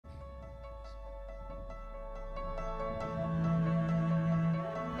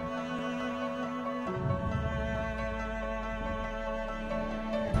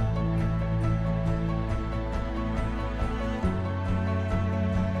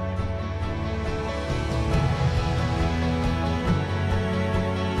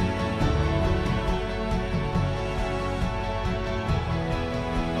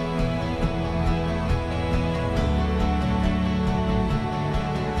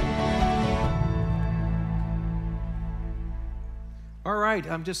All right,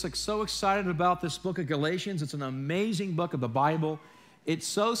 I'm just so excited about this book of Galatians. It's an amazing book of the Bible. It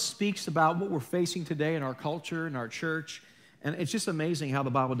so speaks about what we're facing today in our culture, in our church, and it's just amazing how the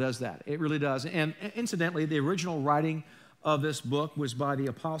Bible does that. It really does. And incidentally, the original writing of this book was by the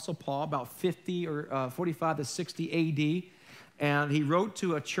Apostle Paul, about 45 to 60 A.D., and he wrote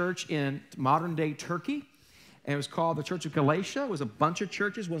to a church in modern-day Turkey, and it was called the Church of Galatia. It was a bunch of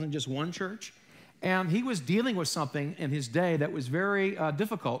churches, it wasn't just one church. And he was dealing with something in his day that was very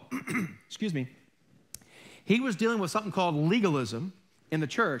difficult. Excuse me. He was dealing with something called legalism in the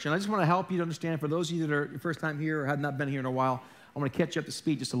church. And I just want to help you to understand, for those of you that are your first time here or have not been here in a while, I want to catch you up to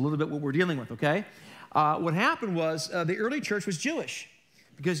speed just a little bit what we're dealing with, okay? What happened was the early church was Jewish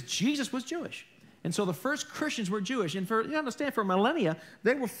because Jesus was Jewish. And so the first Christians were Jewish. And you understand, for millennia,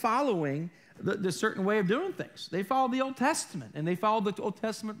 they were following the certain way of doing things. They followed the Old Testament, and they followed the Old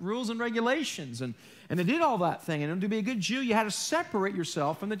Testament rules and regulations, and they did all that thing. And to be a good Jew, you had to separate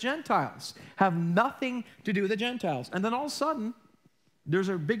yourself from the Gentiles, have nothing to do with the Gentiles. And then all of a sudden, there's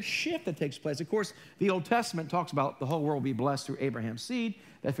a big shift that takes place. Of course, the Old Testament talks about the whole world will be blessed through Abraham's seed.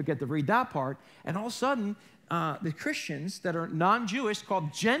 They forget to read that part. And all of a sudden, the Christians that are non-Jewish,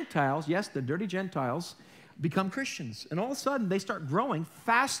 called Gentiles, yes, the dirty Gentiles, become Christians. And all of a sudden, they start growing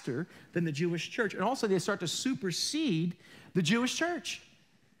faster than the Jewish church. And also, they start to supersede the Jewish church.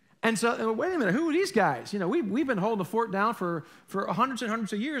 And so, wait a minute, who are these guys? You know, we've been holding the fort down for hundreds and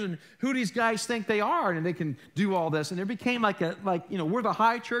hundreds of years, and who do these guys think they are? And they can do all this. And it became like, we're the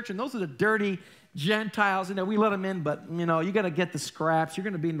high church, and those are the dirty Gentiles. You know, we let them in, but, you know, you got to get the scraps. You're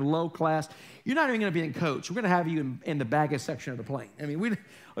going to be in the low class. You're not even going to be in coach. We're going to have you in the baggage section of the plane. I mean, we'll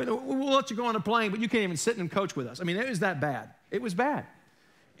let you go on the plane, but you can't even sit and coach with us. I mean, it was that bad. It was bad.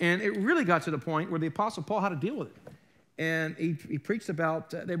 And it really got to the point where the Apostle Paul had to deal with it. And he preached about,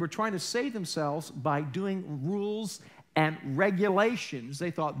 they were trying to save themselves by doing rules and regulations. They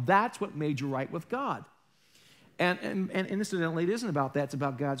thought that's what made you right with God. And incidentally, it isn't about that. It's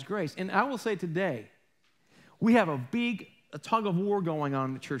about God's grace. And I will say today, we have a tug of war going on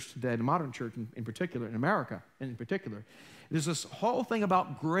in the church today, the modern church in particular, in America in particular. There's this whole thing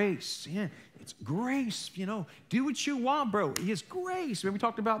about grace. Yeah, it's grace, you know. Do what you want, bro. It's grace. Remember we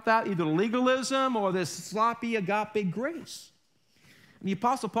talked about that? Either legalism or this sloppy agape grace. And the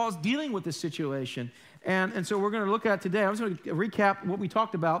Apostle Paul is dealing with this situation. And so we're going to look at today. I'm just going to recap what we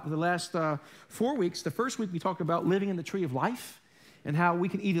talked about the last 4 weeks. The first week we talked about living in the tree of life and how we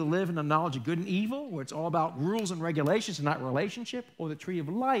can either live in the knowledge of good and evil, where it's all about rules and regulations and not relationship, or the tree of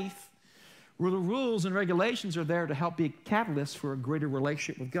life, where the rules and regulations are there to help be a catalyst for a greater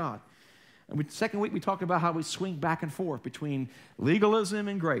relationship with God. And the second week, we talked about how we swing back and forth between legalism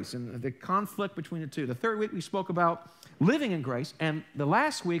and grace and the conflict between the two. The third week, we spoke about living in grace. And the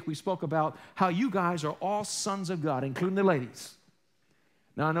last week, we spoke about how you guys are all sons of God, including the ladies.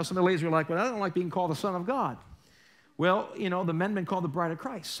 Now, I know some of the ladies are like, well, I don't like being called a son of God. Well, you know, the men have been called the bride of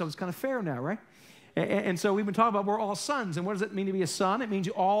Christ, so it's kind of fair now, right? And so we've been talking about we're all sons. And what does it mean to be a son? It means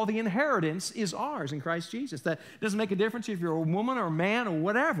all the inheritance is ours in Christ Jesus. That doesn't make a difference if you're a woman or a man or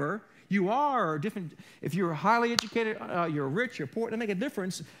whatever you are, or different. If you're highly educated, you're rich, you're poor, it doesn't make a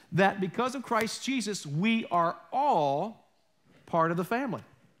difference that because of Christ Jesus, we are all part of the family.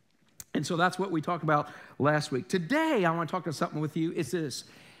 And so that's what we talked about last week. Today, I want to talk about something with you. It's this.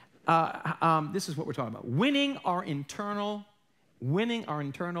 This is what we're talking about. Winning our internal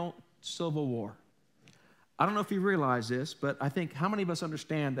civil war. I don't know if you realize this, but I think how many of us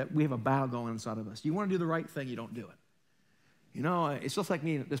understand that we have a battle going inside of us? You want to do the right thing, you don't do it. You know, it's just like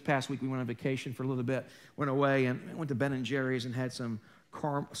me. This past week, we went on vacation for a little bit, went away, and went to Ben & Jerry's and had some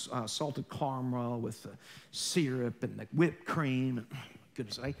salted caramel with syrup and like whipped cream. And,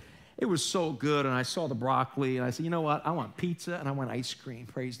 goodness, it was so good, and I saw the broccoli, and I said, you know what? I want pizza, and I want ice cream.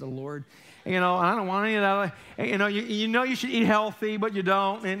 Praise the Lord. You know, I don't want any of that. You know you should eat healthy, but you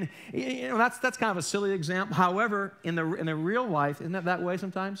don't. And you know, that's kind of a silly example. However, in the real life, isn't that way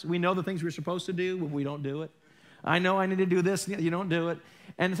sometimes? We know the things we're supposed to do, but we don't do it. I know I need to do this, you don't do it.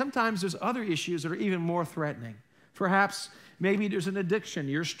 And sometimes there's other issues that are even more threatening. Perhaps maybe there's an addiction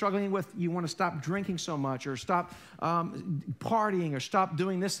you're struggling with. You want to stop drinking so much, or stop partying, or stop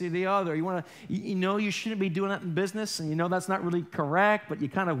doing this or the other. You know you shouldn't be doing that in business, and you know that's not really correct, but you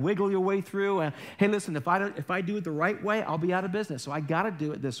kind of wiggle your way through. And hey, listen, if I do it the right way, I'll be out of business. So I got to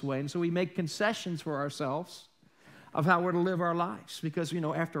do it this way. And so we make concessions for ourselves of how we're to live our lives, because, you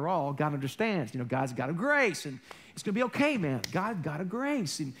know, after all, God understands. You know, God's got a grace, and it's going to be okay, man. God got a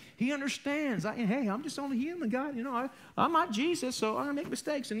grace, and He understands. Hey, I'm just only human, God. You know, I'm not Jesus, so I'm going to make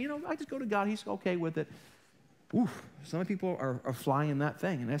mistakes, and, you know, I just go to God. He's okay with it. Oof, some people are flying that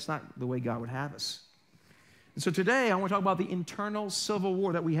thing, and that's not the way God would have us. So today, I want to talk about the internal civil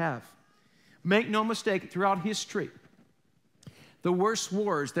war that we have. Make no mistake, throughout history, the worst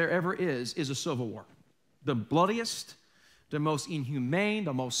wars there ever is a civil war. The bloodiest, the most inhumane,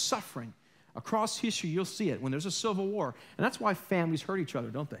 the most suffering. Across history, you'll see it when there's a civil war. And that's why families hurt each other,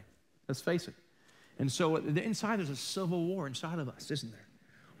 don't they? Let's face it. And so inside there's a civil war inside of us, isn't there?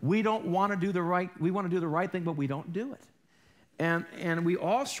 We don't want to do the right, we want to do the right thing, but we don't do it. And we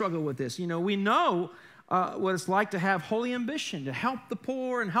all struggle with this. You know, we know what it's like to have holy ambition, to help the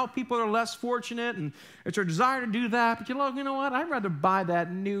poor and help people that are less fortunate, and it's our desire to do that. But you know what? I'd rather buy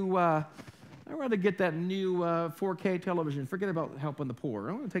that new, I'd rather get that new 4K television. Forget about helping the poor.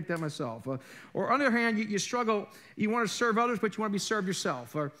 I'm going to take that myself. Or on the other hand, you struggle, you want to serve others, but you want to be served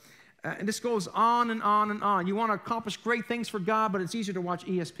yourself. And this goes on and on and on. You want to accomplish great things for God, but it's easier to watch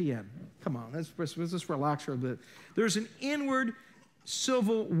ESPN. Come on, let's just relax for a bit. There's an inward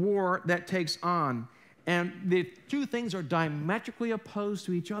civil war that takes on. And the two things are diametrically opposed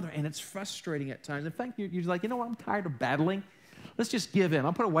to each other, and it's frustrating at times. In fact, you're like, you know what, I'm tired of battling. Let's just give in.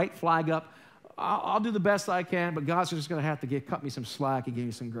 I'll put a white flag up. I'll do the best I can, but God's just going to have to cut me some slack and give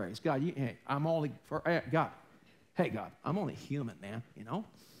me some grace. God, hey, I'm only human, man, you know.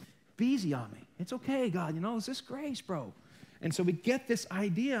 Be easy on me. It's okay, God, you know, it's this grace, bro. And so we get this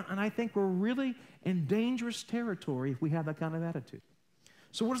idea, and I think we're really in dangerous territory if we have that kind of attitude.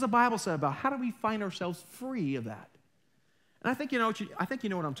 So what does the Bible say about how do we find ourselves free of that? And I think you know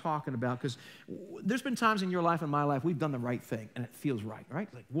what I'm talking about, because there's been times in your life and my life we've done the right thing, and it feels right?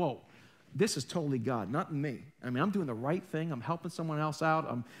 Like, whoa, this is totally God, not me. I mean, I'm doing the right thing. I'm helping someone else out.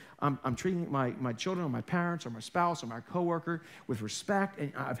 I'm treating my children or my parents or my spouse or my coworker with respect,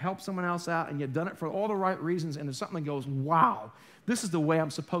 and I've helped someone else out, and you've done it for all the right reasons, and there's something that goes, wow, this is the way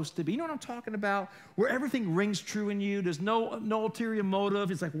I'm supposed to be. You know what I'm talking about? Where everything rings true in you. There's no ulterior motive.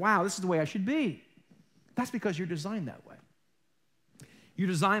 It's like, wow, this is the way I should be. That's because you're designed that way. You're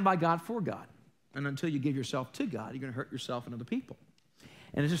designed by God for God. And until you give yourself to God, you're going to hurt yourself and other people.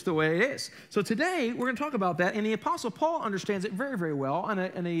 And it's just the way it is. So today, we're going to talk about that. And the Apostle Paul understands it very, very well. In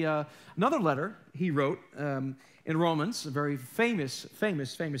another letter he wrote in Romans, a very famous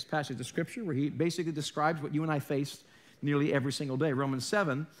passage of Scripture, where he basically describes what you and I face nearly every single day. Romans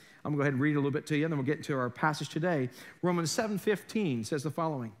 7, I'm going to go ahead and read a little bit to you, and then we'll get into our passage today. Romans 7:15 says the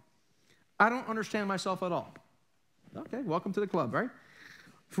following. I don't understand myself at all. Okay, welcome to the club, right?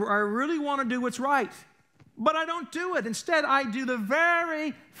 For I really want to do what's right, but I don't do it. Instead, I do the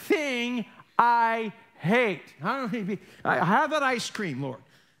very thing I hate. I have that ice cream, Lord.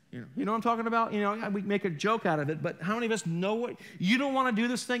 You know what I'm talking about? You know, we make a joke out of it, but how many of us know what? You don't want to do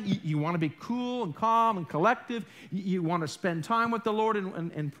this thing. You want to be cool and calm and collective. You want to spend time with the Lord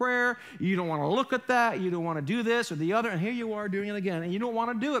in prayer. You don't want to look at that. You don't want to do this or the other, and here you are doing it again. And you don't want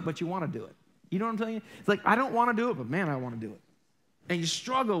to do it, but you want to do it. You know what I'm telling you? It's like, I don't want to do it, but man, I want to do it. And you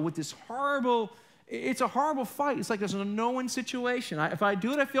struggle with this horrible, it's a horrible fight. It's like there's a no-win situation. If I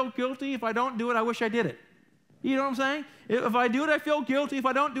do it, I feel guilty. If I don't do it, I wish I did it. You know what I'm saying? If I do it, I feel guilty. If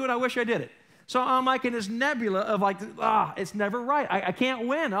I don't do it, I wish I did it. So I'm like in this nebula of like, it's never right. I can't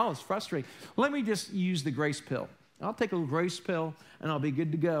win. Oh, it's frustrating. Let me just use the grace pill. I'll take a little grace pill, and I'll be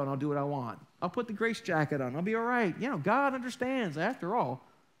good to go, and I'll do what I want. I'll put the grace jacket on. I'll be all right. You know, God understands. After all,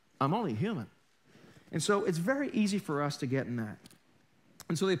 I'm only human. And so it's very easy for us to get in that.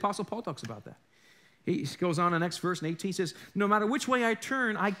 And so the Apostle Paul talks about that. He goes on in the next verse in 18, he says, no matter which way I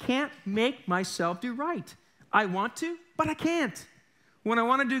turn, I can't make myself do right. I want to, but I can't. When I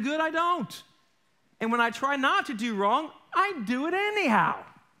want to do good, I don't. And when I try not to do wrong, I do it anyhow.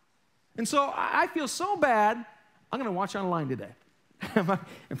 And so I feel so bad, I'm going to watch online today.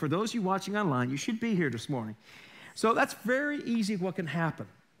 And for those of you watching online, you should be here this morning. So that's very easy what can happen.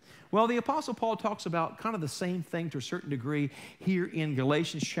 Well, the Apostle Paul talks about kind of the same thing to a certain degree here in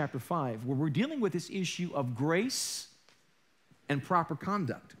Galatians chapter 5, where we're dealing with this issue of grace and proper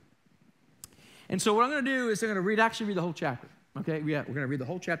conduct. And so what I'm going to do is I'm going to actually read the whole chapter. Okay, yeah, we're going to read the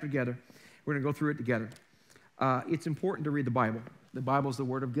whole chapter together. We're going to go through it together. It's important to read the Bible. The Bible is the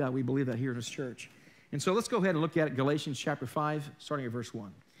Word of God. We believe that here in this church. And so let's go ahead and look at it, Galatians chapter 5, starting at verse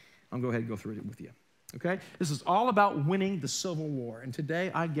 1. I'll go ahead and go through it with you. Okay? This is all about winning the civil war. And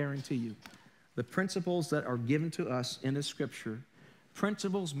today, I guarantee you, the principles that are given to us in this Scripture,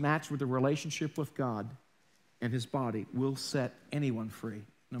 principles matched with the relationship with God and His body, will set anyone free,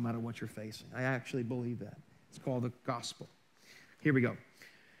 no matter what you're facing. I actually believe that. It's called the gospel. Here we go.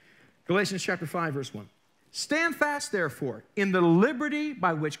 Galatians chapter 5, verse 1. Stand fast, therefore, in the liberty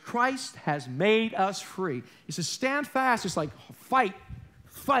by which Christ has made us free. He says, stand fast. It's like fight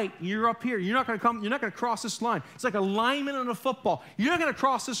fight. You're up here. You're not going to cross this line. It's like a lineman in a football. You're not going to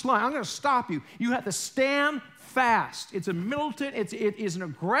cross this line. I'm going to stop you. You have to stand fast. It's a militant. It is an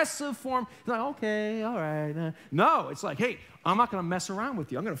aggressive form. It's like, okay, all right. No, it's like, hey, I'm not going to mess around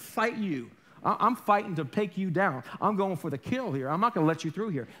with you. I'm going to fight you. I'm fighting to take you down. I'm going for the kill here. I'm not going to let you through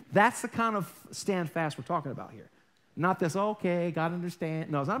here. That's the kind of stand fast we're talking about here. Not this, okay, got to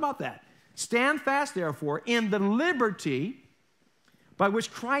understand. No, it's not about that. Stand fast, therefore, in the liberty by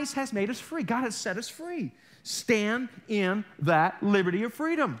which Christ has made us free. God has set us free. Stand in that liberty of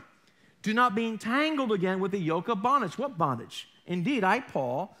freedom. Do not be entangled again with the yoke of bondage. What bondage? Indeed, I,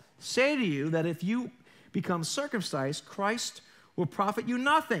 Paul, say to you that if you become circumcised, Christ will profit you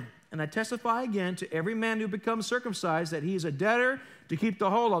nothing. And I testify again to every man who becomes circumcised that he is a debtor to keep the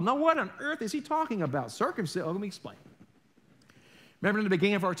whole law. Now, what on earth is he talking about? Circumcision. Oh, let me explain. Remember in the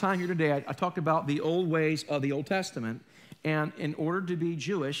beginning of our time here today, I talked about the old ways of the Old Testament. And in order to be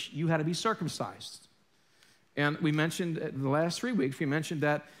Jewish, you had to be circumcised. And we mentioned the last 3 weeks, we mentioned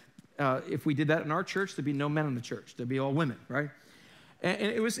that if we did that in our church, there'd be no men in the church. There'd be all women, right? And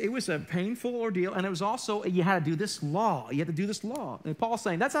it was a painful ordeal. And it was also, you had to do this law. You had to do this law. And Paul's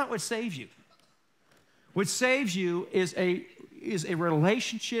saying, that's not what saves you. What saves you is a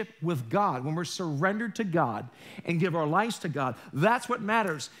relationship with God. When we're surrendered to God and give our lives to God, that's what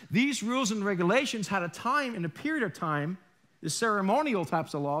matters. These rules and regulations had a time, in a period of time, the ceremonial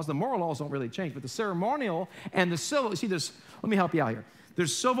types of laws, the moral laws don't really change, but the ceremonial and the civil, see this, let me help you out here.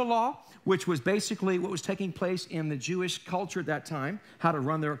 There's civil law, which was basically what was taking place in the Jewish culture at that time, how to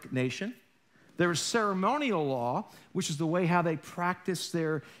run their nation. There was ceremonial law, which is the way how they practice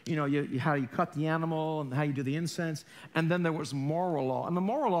their, how you cut the animal and how you do the incense. And then there was moral law. And the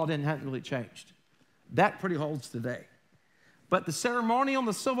moral law hadn't really changed. That pretty holds today. But the ceremonial and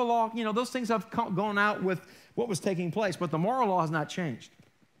the civil law, those things have gone out with what was taking place. But the moral law has not changed.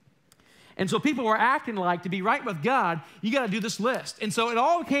 And so people were acting like, to be right with God, you got to do this list. And so it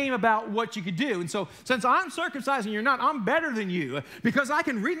all came about what you could do. And so since I'm circumcised and you're not, I'm better than you because I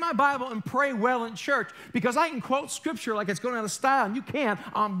can read my Bible and pray well in church, because I can quote scripture like it's going out of style and you can't,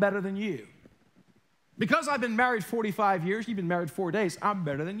 I'm better than you. Because I've been married 45 years, you've been married 4 days, I'm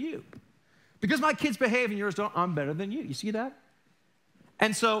better than you. Because my kids behave and yours don't, I'm better than you. You see that?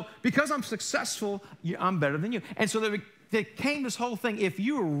 And so because I'm successful, I'm better than you. And so there came this whole thing, if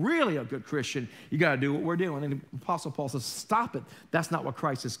you're really a good Christian, you got to do what we're doing. And the Apostle Paul says, stop it. That's not what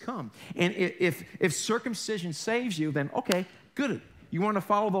Christ has come. And if circumcision saves you, then okay, good. You want to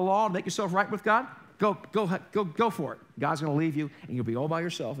follow the law and make yourself right with God? Go for it. God's going to leave you, and you'll be all by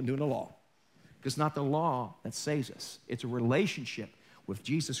yourself and doing the law. Because it's not the law that saves us. It's a relationship with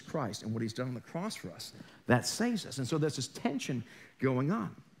Jesus Christ and what he's done on the cross for us that saves us. And so there's this tension going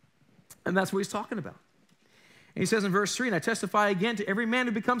on. And that's what he's talking about. And he says in verse 3, and I testify again to every man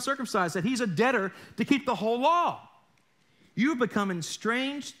who becomes circumcised that he's a debtor to keep the whole law. You have become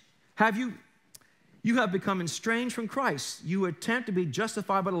estranged. You have become estranged from Christ. You attempt to be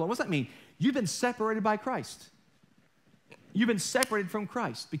justified by the law. What does that mean? You've been separated by Christ. You've been separated from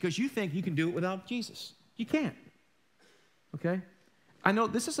Christ because you think you can do it without Jesus. You can't. Okay? I know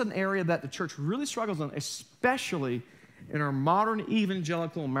this is an area that the church really struggles on, especially in our modern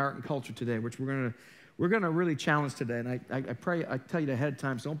evangelical American culture today, which we're going to really challenge today. And I pray, I tell you ahead of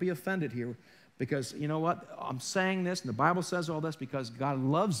time, so don't be offended here, because you know what? I'm saying this, and the Bible says all this because God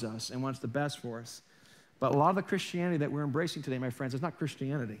loves us and wants the best for us. But a lot of the Christianity that we're embracing today, my friends, is not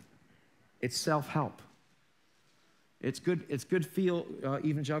Christianity. It's self-help. It's good feel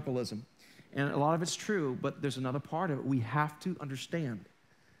evangelicalism. And a lot of it's true, but there's another part of it. We have to understand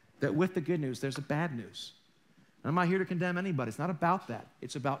that with the good news, there's the bad news. I'm not here to condemn anybody. It's not about that.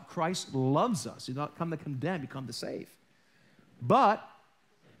 It's about Christ loves us. He's not come to condemn, he come to save. But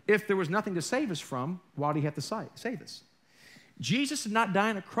if there was nothing to save us from, why do he have to save us? Jesus did not die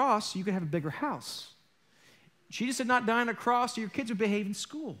on a cross so you could have a bigger house. Jesus did not die on a cross so your kids would behave in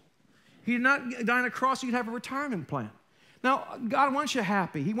school. He did not die on a cross so you could have a retirement plan. Now, God wants you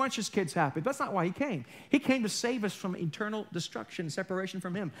happy. He wants his kids happy. But that's not why he came. He came to save us from eternal destruction, separation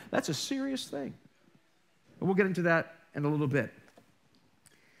from him. That's a serious thing. We'll get into that in a little bit.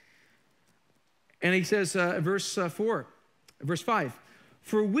 And he says, verse 5,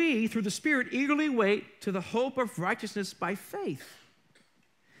 for we, through the Spirit, eagerly wait to the hope of righteousness by faith.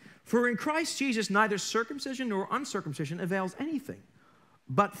 For in Christ Jesus, neither circumcision nor uncircumcision avails anything,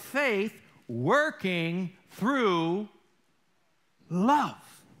 but faith working through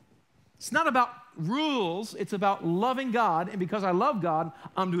love. It's not about rules. It's about loving God. And because I love God,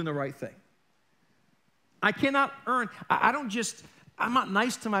 I'm doing the right thing. I cannot earn. I'm not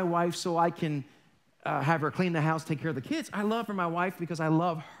nice to my wife so I can have her clean the house, take care of the kids. I love my wife because I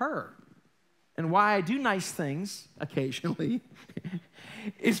love her. And why I do nice things occasionally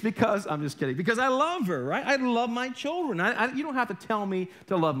is because, I'm just kidding, because I love her, right? I love my children. You don't have to tell me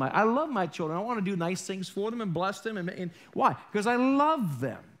to love I love my children. I want to do nice things for them and bless them. And why? Because I love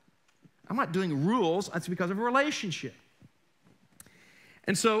them. I'm not doing rules. That's because of a relationship.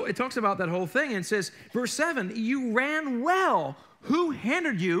 And so it talks about that whole thing, and it says, verse 7, you ran well. Who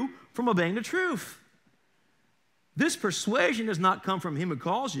hindered you from obeying the truth? This persuasion does not come from him who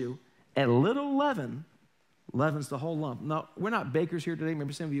calls you. A little leaven leavens the whole lump. Now, we're not bakers here today.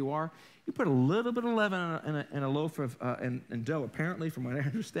 Maybe some of you are. You put a little bit of leaven in a loaf of and dough, apparently, from what I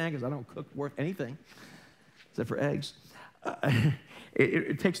understand, because I don't cook worth anything except for eggs.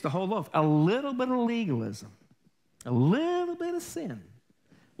 It takes the whole loaf. A little bit of legalism, a little bit of sin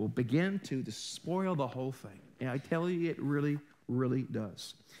will begin to spoil the whole thing. And I tell you, it really, really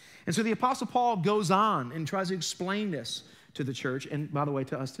does. And so the Apostle Paul goes on and tries to explain this to the church, and by the way,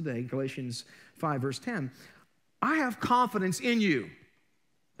 to us today, Galatians 5, verse 10. I have confidence in you.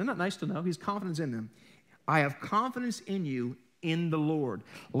 Isn't that nice to know? He's confidence in them. I have confidence in you in the Lord.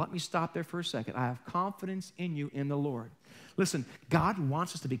 Let me stop there for a second. I have confidence in you in the Lord. Listen, God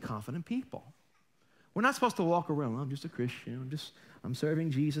wants us to be confident people. We're not supposed to walk around, well, I'm just a Christian. I'm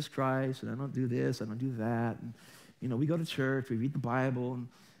serving Jesus Christ, and I don't do this, I don't do that. And, we go to church, we read the Bible, and,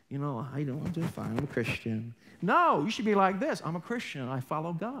 I'm doing fine, I'm a Christian. No, you should be like this. I'm a Christian, I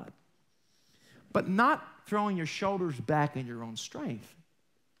follow God. But not throwing your shoulders back in your own strength,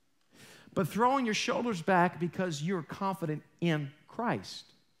 but throwing your shoulders back because you're confident in Christ.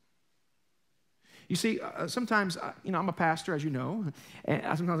 You see, sometimes, I'm a pastor, as you know, and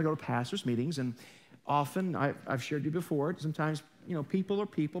sometimes I go to pastors' meetings, and often, I've shared you before, sometimes, people are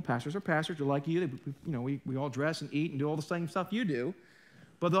people, pastors are pastors, they're like you, we all dress and eat and do all the same stuff you do,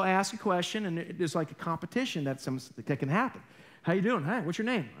 but they'll ask a question, and there's like a competition that can happen. How you doing? Hi, what's your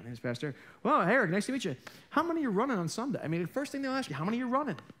name? My name's Pastor. Well, Eric, nice to meet you. How many are you running on Sunday? I mean, the first thing they'll ask you, how many are you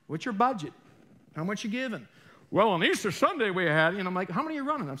running? What's your budget? How much you giving? Well, on Easter Sunday we had, I'm like, how many are you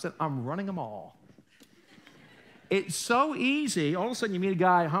running? I said, I'm running them all. It's so easy. All of a sudden, you meet a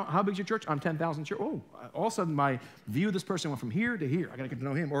guy, how big's your church? I'm 10,000 church. Oh, all of a sudden, my view of this person went from here to here. I got to get to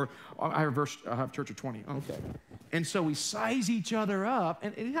know him. Or I have church of 20. Okay. And so we size each other up,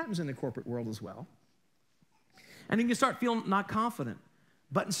 and it happens in the corporate world as well. And you can start feeling not confident.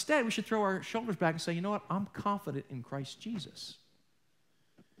 But instead, we should throw our shoulders back and say, you know what? I'm confident in Christ Jesus.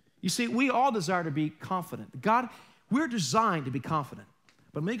 You see, we all desire to be confident. God, we're designed to be confident.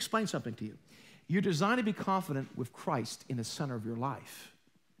 But let me explain something to you. You're designed to be confident with Christ in the center of your life.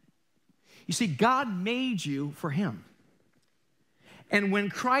 You see, God made you for Him. And when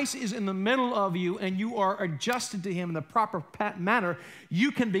Christ is in the middle of you and you are adjusted to Him in the proper manner,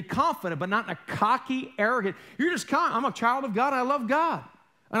 you can be confident, but not in a cocky, arrogant. You're just I'm a child of God. I love God.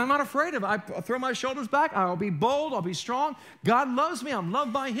 And I'm not afraid of it. I throw my shoulders back. I'll be bold. I'll be strong. God loves me. I'm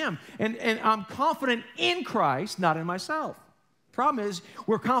loved by Him. And I'm confident in Christ, not in myself. Problem is,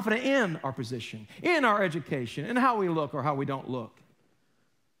 we're confident in our position, in our education, in how we look or how we don't look.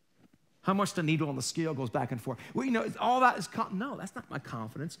 How much the needle on the scale goes back and forth. Well, all that is, no, that's not my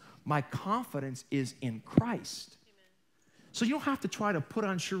confidence. My confidence is in Christ. Amen. So you don't have to try to put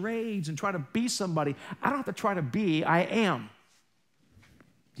on charades and try to be somebody. I don't have to try to be, I am.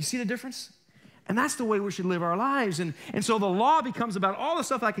 You see the difference? And that's the way we should live our lives. And so the law becomes about all the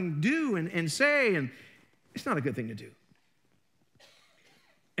stuff I can do and say, and it's not a good thing to do.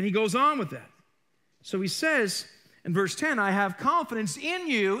 And he goes on with that. So he says in verse 10, I have confidence in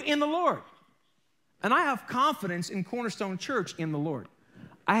you in the Lord. And I have confidence in Cornerstone Church in the Lord.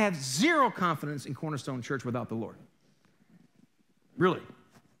 I have zero confidence in Cornerstone Church without the Lord. Really.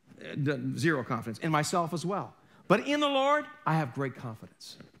 Zero confidence. In myself as well. But in the Lord, I have great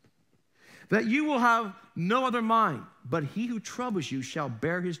confidence. That you will have no other mind, but he who troubles you shall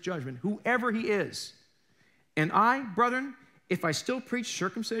bear his judgment, whoever he is. And I, brethren, if I still preach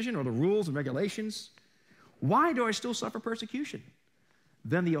circumcision or the rules and regulations, why do I still suffer persecution?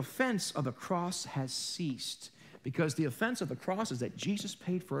 Then the offense of the cross has ceased, because the offense of the cross is that Jesus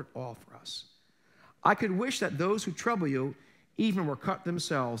paid for it all for us. I could wish that those who trouble you even were cut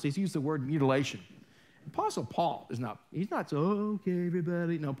themselves. He's used the word mutilation. Apostle Paul he's not so, okay,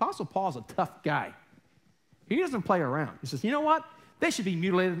 everybody. No, Apostle Paul's a tough guy. He doesn't play around. He says, you know what? They should be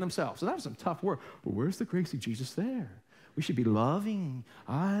mutilated themselves. So that was some tough word. But where's the grace of Jesus there? We should be loving.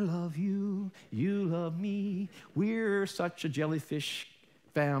 I love you. You love me. We're such a jellyfish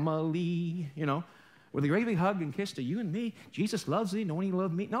family, with a great big hug and kiss to you and me. Jesus loves thee, knowing he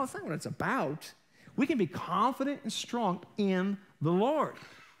loved me. No, that's not what it's about. We can be confident and strong in the Lord.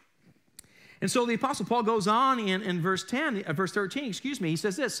 And so the Apostle Paul goes on in verse 13, he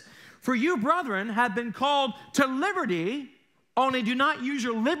says this, "For you, brethren, have been called to liberty, only do not use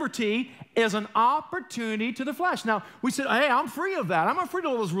your liberty as an opportunity to the flesh." Now, we said, hey, I'm free of that. I'm not free of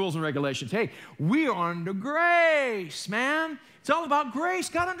all those rules and regulations. Hey, we are under grace, man. It's all about grace.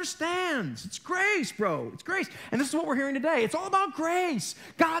 God understands. It's grace, bro. It's grace. And this is what we're hearing today. It's all about grace.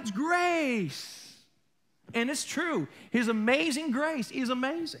 God's grace. And it's true. His amazing grace is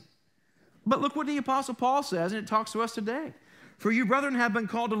amazing. But look what the Apostle Paul says, and it talks to us today. "For you, brethren, have been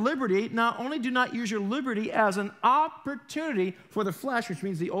called to liberty. Not only do not use your liberty as an opportunity for the flesh," which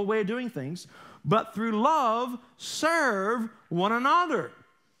means the old way of doing things, "but through love serve one another.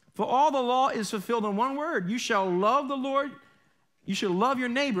 For all the law is fulfilled in one word. You shall love the Lord. You shall love your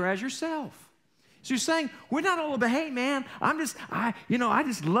neighbor as yourself." So you're saying, we're not all about, hey, man, I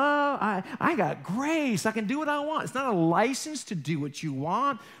got grace. I can do what I want. It's not a license to do what you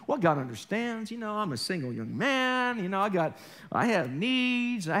want. Well, God understands. I'm a single young man. I have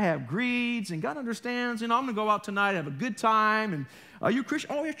needs. I have greeds. And God understands. I'm going to go out tonight, have a good time. And are you a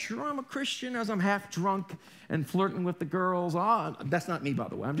Christian? Oh, yeah, sure, I'm a Christian, as I'm half drunk and flirting with the girls. Oh, that's not me, by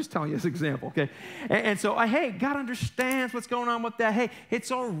the way. I'm just telling you this example, okay? And so, hey, God understands what's going on with that. Hey, it's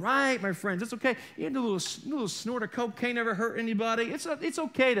all right, my friends. It's okay. You do a little snort of cocaine never hurt anybody. It's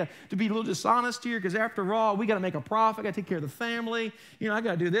okay to be a little dishonest here, because after all, we got to make a profit. I got to take care of the family. I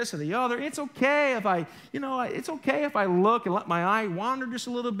got to do this or the other. It's okay if I look and let my eye wander just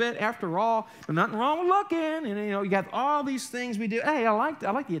a little bit. After all, there's nothing wrong with looking. And you got all these things we do. Hey, I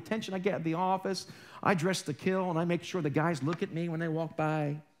like the attention I get at the office. I dress to kill, and I make sure the guys look at me when they walk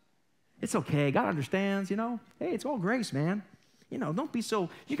by. It's okay. God understands, Hey, it's all grace, man. Don't be so,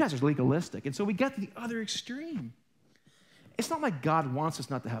 you guys are legalistic. And so we get to the other extreme. It's not like God wants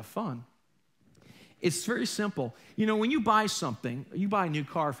us not to have fun. It's very simple. When you buy something, you buy a new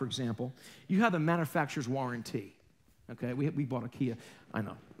car, for example, you have the manufacturer's warranty. Okay, we bought a Kia. I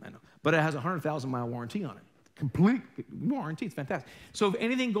know. But it has a 100,000-mile warranty on it. Complete warranty. It's fantastic. So if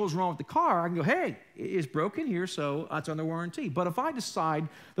anything goes wrong with the car, I can go, hey, it's broken here, so it's under warranty. But if I decide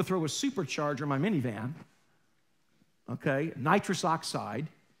to throw a supercharger in my minivan, okay, nitrous oxide,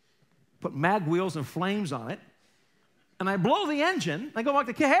 put mag wheels and flames on it, and I blow the engine, I go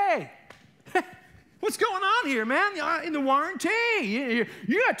back to, hey, what's going on here, man? In the warranty, you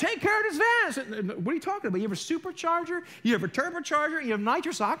got to take care of this van. What are you talking about? You have a supercharger, you have a turbocharger, you have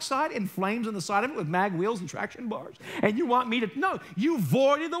nitrous oxide and flames on the side of it with mag wheels and traction bars, and you want me to, no, you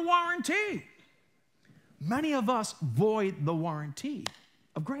voided the warranty. Many of us void the warranty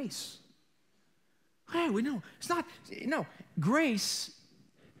of grace. Hey, we know, it's not, grace,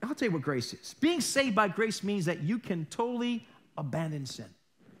 I'll tell you what grace is. Being saved by grace means that you can totally abandon sin.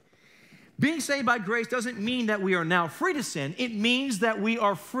 Being saved by grace doesn't mean that we are now free to sin. It means that we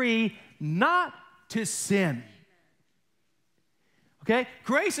are free not to sin. Okay?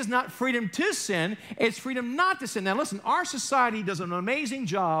 Grace is not freedom to sin, it's freedom not to sin. Now listen, our society does an amazing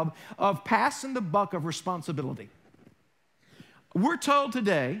job of passing the buck of responsibility. We're told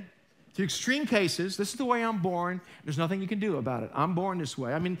today, to extreme cases, this is the way I'm born, there's nothing you can do about it. I'm born this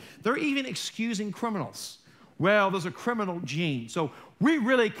way. I mean, they're even excusing criminals. Well, there's a criminal gene, so we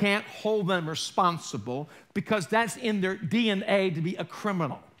really can't hold them responsible because that's in their DNA to be a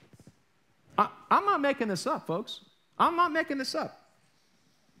criminal. I'm not making this up, folks. I'm not making this up.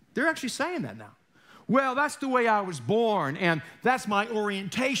 They're actually saying that now. Well, that's the way I was born, and that's my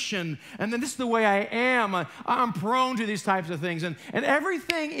orientation, and then this is the way I am. I'm prone to these types of things, and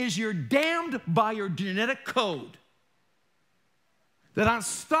everything is you're damned by your genetic code. That I'm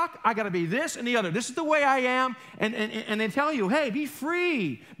stuck, I got to be this and the other. This is the way I am, and they tell you, hey, be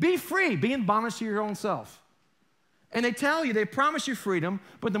free, be in bondage to your own self. And they tell you, they promise you freedom,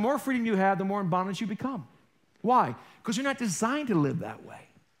 but the more freedom you have, the more in bondage you become. Why? Because you're not designed to live that way.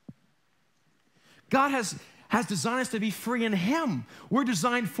 God has designed us to be free in Him. We're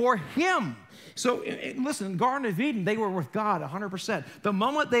designed for Him. So listen, in the Garden of Eden, they were with God 100%. The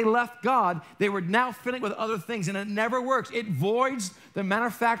moment they left God, they were now filling with other things, and it never works. It voids the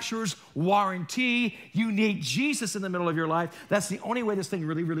manufacturer's warranty. You need Jesus in the middle of your life. That's the only way this thing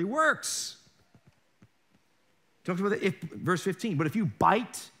really, really works. Talks about verse 15. But if you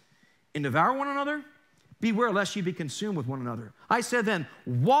bite and devour one another, beware lest you be consumed with one another. I said then,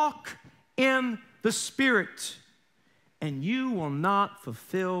 walk in the Spirit, and you will not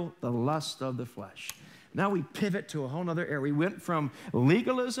fulfill the lust of the flesh. Now we pivot to a whole other area. We went from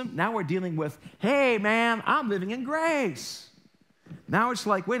legalism, now we're dealing with, hey man, I'm living in grace. Now it's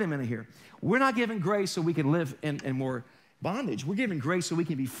like, wait a minute here. We're not giving grace so we can live in more bondage. We're giving grace so we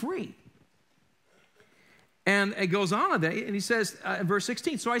can be free. And it goes on, and he says in verse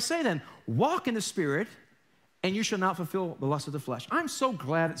 16, so I say then, walk in the Spirit, and you shall not fulfill the lust of the flesh. I'm so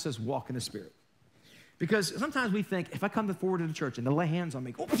glad it says walk in the Spirit. Because sometimes we think, if I come forward to the church and they lay hands on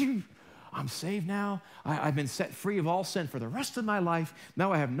me, oh, I'm saved now. I've been set free of all sin for the rest of my life.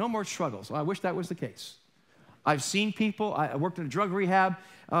 Now I have no more struggles. Well, I wish that was the case. I've seen people. I worked in a drug rehab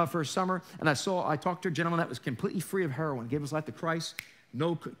for a summer, and I talked to a gentleman that was completely free of heroin, gave his life to Christ.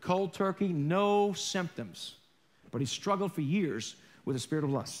 No cold turkey, no symptoms. But he struggled for years with a spirit of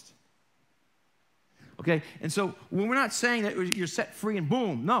lust. Okay, and so when we're not saying that you're set free and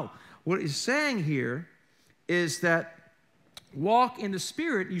boom, no. What he's saying here is that walk in the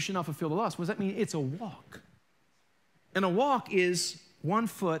Spirit, you should not fulfill the lust. What does that mean? It's a walk. And a walk is one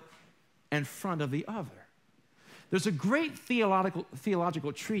foot in front of the other. There's a great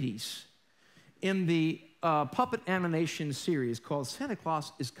theological treatise in the puppet animation series called Santa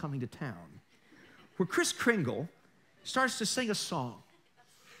Claus is Coming to Town, where Kris Kringle starts to sing a song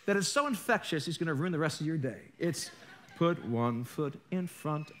that is so infectious, he's going to ruin the rest of your day. It's put one foot in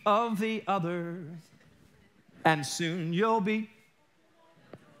front of the other, and soon you'll be.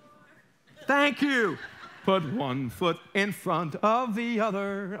 Thank you. Put one foot in front of the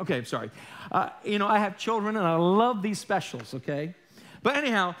other. Okay, I'm sorry. I have children, and I love these specials, okay? But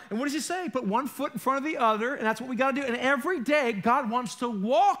anyhow, and what does he say? Put one foot in front of the other, and that's what we got to do. And every day, God wants to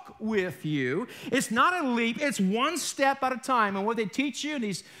walk with you. It's not a leap. It's one step at a time. And what they teach you in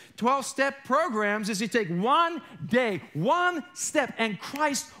these 12-step programs is you take one day, one step, and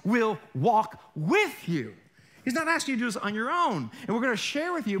Christ will walk with you. He's not asking you to do this on your own. And we're going to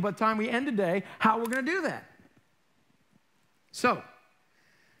share with you by the time we end today how we're going to do that. So,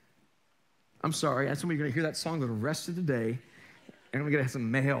 I'm sorry. Some of you are going to hear that song the rest of the day. And I'm going to get some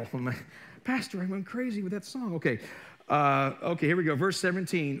mail from my pastor. I went crazy with that song. Okay, here we go. Verse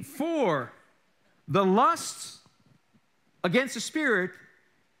 17. For the lusts against the Spirit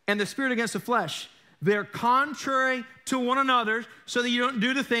and the Spirit against the flesh, they're contrary to one another so that you don't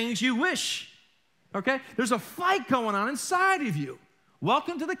do the things you wish. Okay? There's a fight going on inside of you.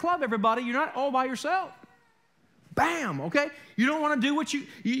 Welcome to the club, everybody. You're not all by yourself. Bam, okay? You don't want to do what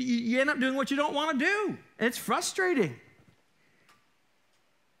you end up doing what you don't want to do. And it's frustrating.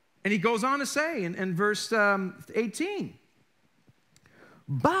 And he goes on to say in verse 18,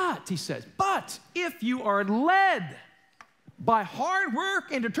 but, he says, but if you are led by hard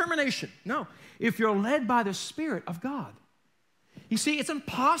work and determination, no, if you're led by the Spirit of God. You see, it's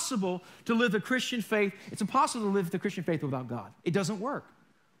impossible to live the Christian faith. It's impossible to live the Christian faith without God. It doesn't work.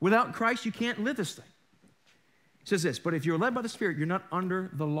 Without Christ, you can't live this thing. He says this, but if you're led by the Spirit, you're not under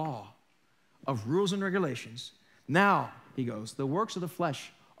the law of rules and regulations. Now, he goes, the works of the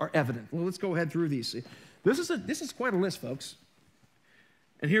flesh are evident. Well, let's go ahead through these. This is quite a list, folks.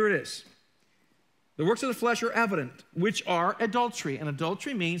 And here it is. The works of the flesh are evident, which are adultery. And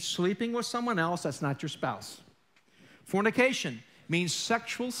adultery means sleeping with someone else that's not your spouse. Fornication means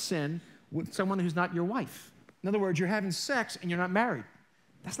sexual sin with someone who's not your wife. In other words, you're having sex and you're not married.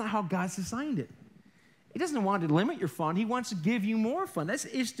 That's not how God's designed it. He doesn't want to limit your fun. He wants to give you more fun. That's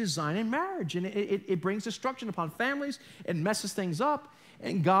his design in marriage. And it brings destruction upon families. It messes things up.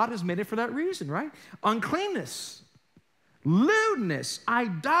 And God has made it for that reason, right? Uncleanness, lewdness,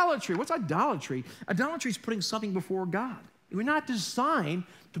 idolatry. What's idolatry? Idolatry is putting something before God. We're not designed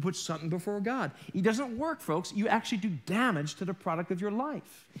to put something before God. It doesn't work, folks. You actually do damage to the product of your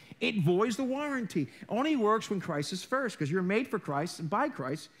life. It voids the warranty. It only works when Christ is first, because you're made for Christ and by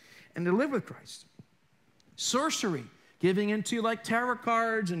Christ and to live with Christ. Sorcery, giving into like tarot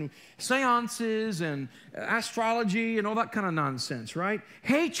cards and seances and astrology and all that kind of nonsense, right?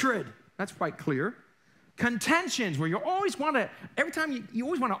 Hatred, that's quite clear. Contentions, where you always want to, every time you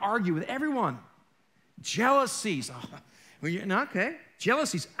always want to argue with everyone. Jealousies,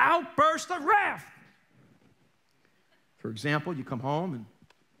 jealousies, outbursts of wrath. For example, you come home and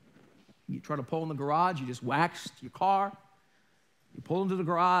you try to pull in the garage, you just waxed your car. You pull into the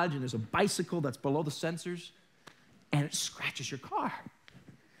garage, and there's a bicycle that's below the sensors, and it scratches your car.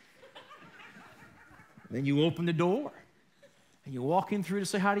 Then you open the door, and you walk in through to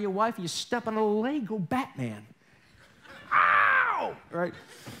say hi to your wife, and you step on a Lego Batman. Ow! Right?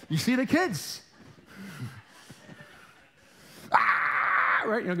 You see the kids. Ah!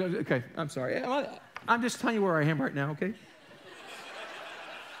 Right? Okay, I'm sorry. I'm just telling you where I am right now, okay?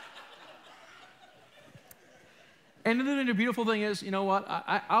 And then the beautiful thing is, you know what?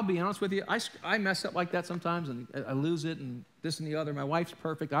 I'll be honest with you. I mess up like that sometimes, and I lose it, and this and the other. My wife's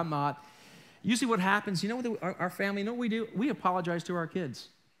perfect. I'm not. Usually what happens, you know what our family, you know what we do? We apologize to our kids.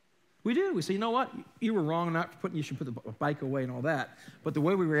 We do. We say, you know what? You were wrong you should put the bike away and all that. But the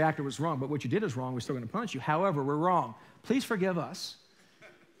way we reacted was wrong. But what you did is wrong. We're still going to punish you. However, we're wrong. Please forgive us.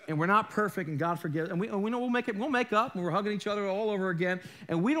 And we're not perfect, and God forgives. And we know we'll make up, and we're hugging each other all over again.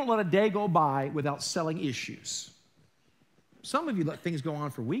 And we don't let a day go by without selling issues. Some of you let things go on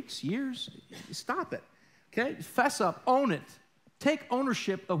for weeks, years. Stop it. Okay? Fess up. Own it. Take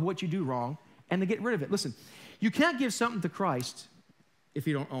ownership of what you do wrong and to get rid of it. Listen, you can't give something to Christ if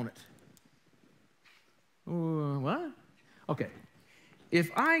you don't own it. What? Okay.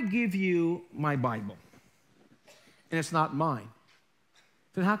 If I give you my Bible and it's not mine,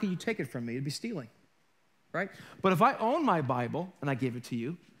 then how can you take it from me? It'd be stealing, right? But if I own my Bible and I give it to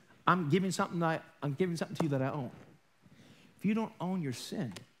you, I'm giving something to you that I own. If you don't own your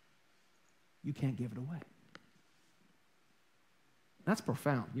sin, you can't give it away. That's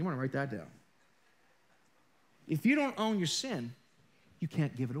profound. You want to write that down. If you don't own your sin, you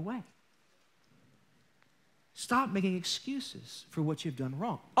can't give it away. Stop making excuses for what you've done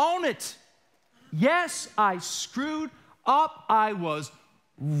wrong. Own it. Yes, I screwed up. I was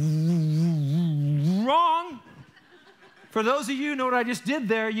wrong. For those of you who know what I just did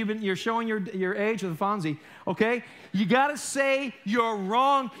there, you're showing your age with Fonzie, okay? You got to say you're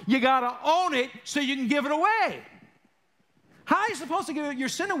wrong. You got to own it so you can give it away. How are you supposed to give your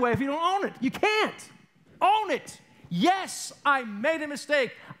sin away if you don't own it? You can't. Own it. Yes, I made a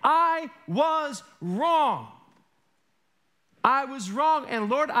mistake. I was wrong. I was wrong, and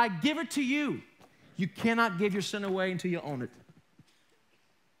Lord, I give it to you. You cannot give your sin away until you own it.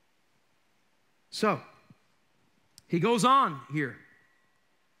 So, he goes on here.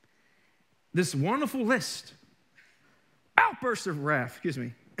 This wonderful list. Outbursts of wrath,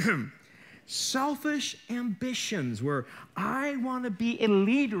 selfish ambitions, where I want to be a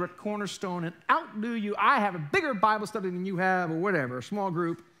leader at Cornerstone and outdo you. I have a bigger Bible study than you have, or whatever, a small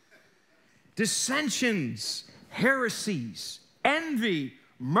group. Dissensions, heresies, envy,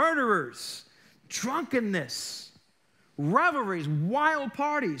 murderers, drunkenness, revelries, wild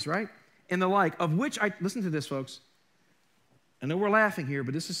parties, right? And the like, of which listen to this, folks. I know we're laughing here,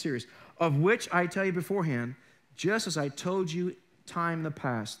 but this is serious. Of which I tell you beforehand, just as I told you time in the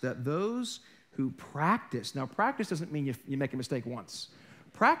past, that those who practice, now practice doesn't mean you make a mistake once.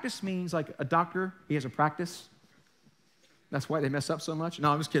 Practice means like a doctor, he has a practice. That's why they mess up so much.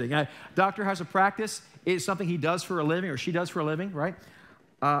 No, I'm just kidding. A doctor has a practice. It's something he does for a living, or she does for a living, right?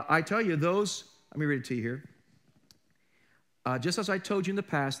 I tell you, let me read it to you here. Just as I told you in the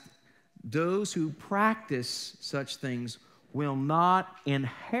past, those who practice such things will not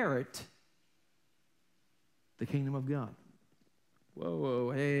inherit the kingdom of God.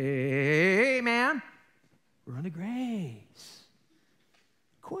 Whoa, hey, man. We're under grace.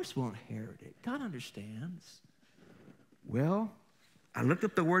 Of course we'll inherit it. God understands. Well, I looked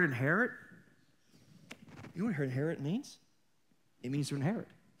up the word inherit. You know what inherit means? It means to inherit.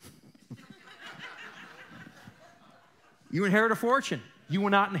 You inherit a fortune. You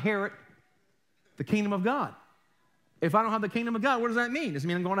will not inherit the kingdom of God. If I don't have the kingdom of God, what does that mean? Does it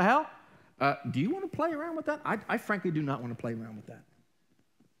mean I'm going to hell? Do you want to play around with that? I frankly do not want to play around with that.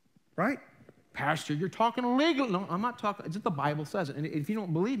 Right? Pastor, you're talking illegal. No, I'm not talking. It's just the Bible says it. And if you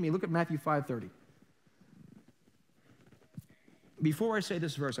don't believe me, look at Matthew 5:30. Before I say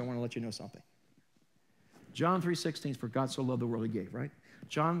this verse, I want to let you know something. John 3:16 is for God so loved the world he gave, right?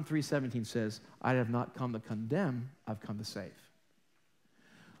 John 3:17 says, I have not come to condemn, I've come to save.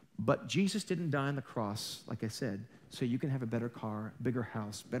 But Jesus didn't die on the cross, like I said, so you can have a better car, bigger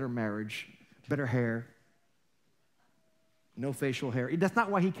house, better marriage, better hair, no facial hair. That's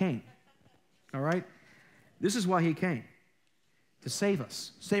not why he came, all right? This is why he came, to save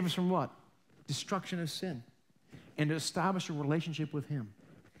us. Save us from what? Destruction of sin, and to establish a relationship with him.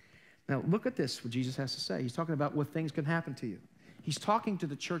 Now, look at this, what Jesus has to say. He's talking about what things can happen to you. He's talking to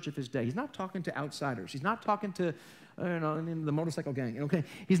the church of his day. He's not talking to outsiders. He's not talking to the motorcycle gang. Okay,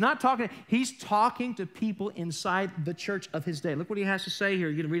 he's talking to people inside the church of his day. Look what he has to say here.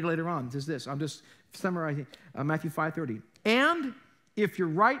 You can read it later on. It says this. I'm just summarizing Matthew 5:30. And if your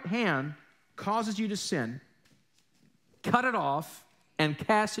right hand causes you to sin, cut it off and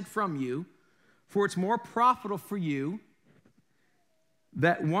cast it from you, for it's more profitable for you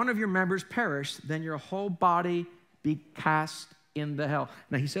that one of your members perish than your whole body be cast into hell.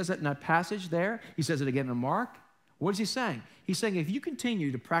 Now, he says that in that passage there. He says it again in Mark. What is he saying? He's saying if you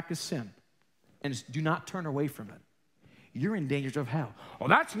continue to practice sin and do not turn away from it, you're in danger of hell. Oh,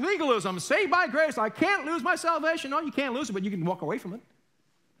 that's legalism. Saved by grace. I can't lose my salvation. No, you can't lose it, but you can walk away from it.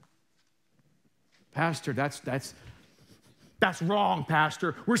 Pastor, that's wrong,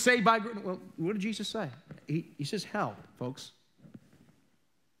 Pastor. We're saved by grace. Well, what did Jesus say? He says hell, folks.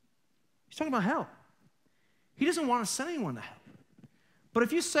 He's talking about hell. He doesn't want to send anyone to hell. But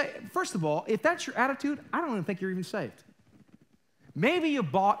if you say, first of all, if that's your attitude, I don't even think you're even saved. Maybe you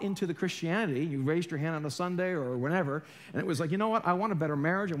bought into the Christianity, you raised your hand on a Sunday or whenever, and it was like, you know what, I want a better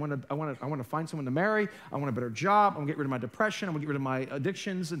marriage, I want to find someone to marry, I want a better job, I want to get rid of my depression, I want to get rid of my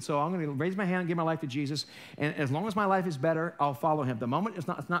addictions, and so I'm going to raise my hand and give my life to Jesus, and as long as my life is better, I'll follow him. The moment it's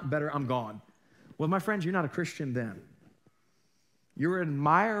not better, I'm gone. Well, my friends, you're not a Christian then. You're an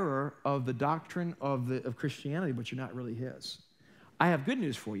admirer of the doctrine of Christianity, but you're not really his. I have good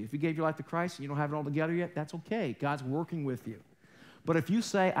news for you. If you gave your life to Christ and you don't have it all together yet, that's okay. God's working with you. But if you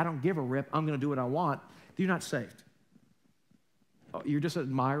say, I don't give a rip, I'm going to do what I want, you're not saved. You're just an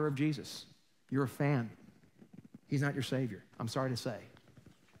admirer of Jesus. You're a fan. He's not your Savior. I'm sorry to say.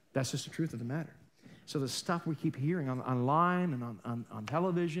 That's just the truth of the matter. So the stuff we keep hearing online and on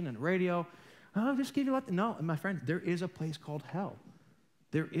television and radio, oh, just give your life. No, my friend, there is a place called hell.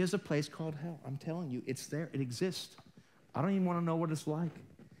 There is a place called hell. I'm telling you, it's there. It exists. I don't even want to know what it's like.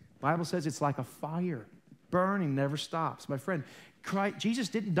 The Bible says it's like a fire. Burning never stops. My friend, Jesus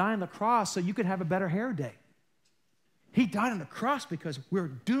didn't die on the cross so you could have a better hair day. He died on the cross because we're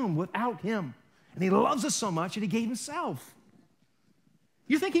doomed without him. And he loves us so much that he gave himself.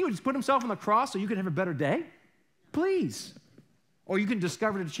 You think he would just put himself on the cross so you could have a better day? Please. Or you can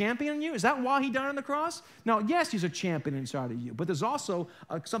discover the champion in you? Is that why he died on the cross? No, yes, he's a champion inside of you. But there's also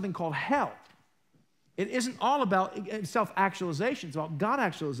something called hell. It isn't all about self-actualization. It's about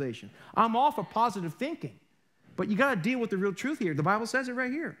God-actualization. I'm all for positive thinking. But you got to deal with the real truth here. The Bible says it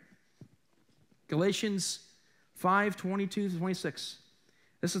right here. Galatians 5:22-26.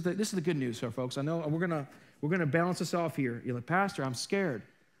 This is the good news here, folks. I know we're gonna balance this off here. You're like, Pastor, I'm scared.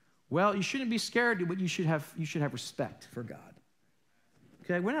 Well, you shouldn't be scared, but you should have respect for God.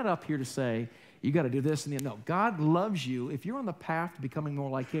 Okay, we're not up here to say you got to do this and that. No, God loves you. If you're on the path to becoming more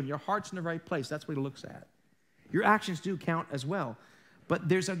like him, your heart's in the right place. That's what he looks at. Your actions do count as well. But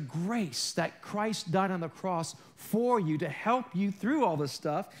there's a grace that Christ died on the cross for you to help you through all this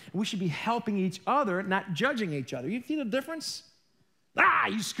stuff. And we should be helping each other, not judging each other. You see the difference? Ah,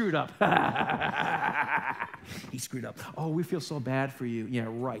 you screwed up. He screwed up. Oh, we feel so bad for you. Yeah,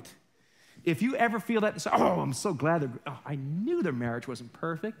 right. If you ever feel that, say, oh, I'm so glad. I knew their marriage wasn't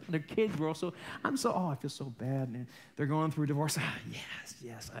perfect. Their kids were also, I feel so bad. And they're going through a divorce.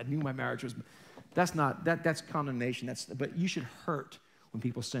 Yes, I knew my marriage was, that's condemnation. But you should hurt when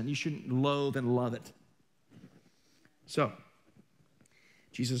people sin. You shouldn't loathe and love it. So,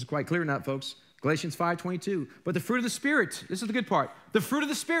 Jesus is quite clear in that, folks. Galatians 5:22. But the fruit of the Spirit, this is the good part. The fruit of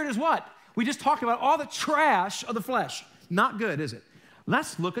the Spirit is what? We just talked about all the trash of the flesh. Not good, is it?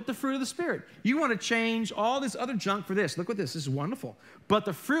 Let's look at the fruit of the Spirit. You want to change all this other junk for this. Look at this. This is wonderful. But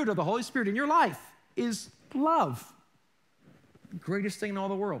the fruit of the Holy Spirit in your life is love. The greatest thing in all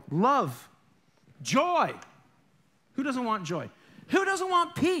the world. Love. Joy. Who doesn't want joy? Who doesn't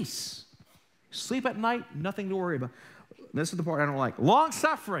want peace? Sleep at night, nothing to worry about. This is the part I don't like. Long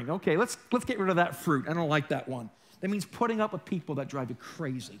suffering. Okay, let's get rid of that fruit. I don't like that one. That means putting up with people that drive you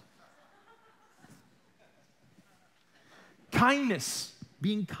crazy. Kindness.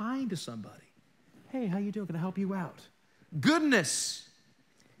 Being kind to somebody. Hey, how you doing? Can I help you out? Goodness.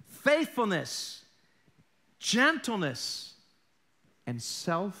 Faithfulness. Gentleness. And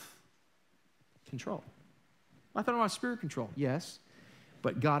self-control. I thought about spirit control. Yes.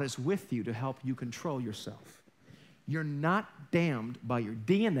 But God is with you to help you control yourself. You're not damned by your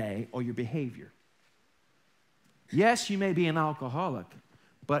DNA or your behavior. Yes, you may be an alcoholic,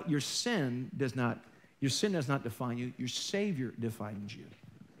 but your sin does not define you. Your Savior defines you.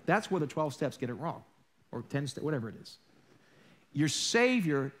 That's where the 12 steps get it wrong, or 10 steps, whatever it is. Your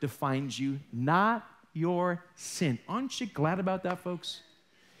Savior defines you, not your sin. Aren't you glad about that, folks?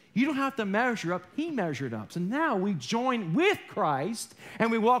 You don't have to measure up. He measured up. So now we join with Christ,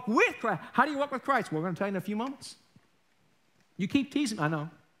 and we walk with Christ. How do you walk with Christ? We're going to tell you in a few moments. You keep teasing. I know.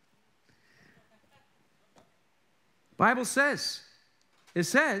 Bible says, it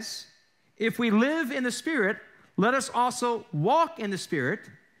says, if we live in the Spirit, let us also walk in the Spirit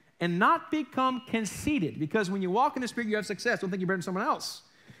and not become conceited. Because when you walk in the Spirit, you have success. Don't think you're better than someone else.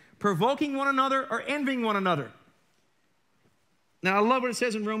 Provoking one another or envying one another. Now, I love what it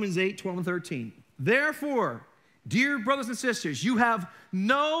says in Romans 8:12-13. Therefore, dear brothers and sisters, you have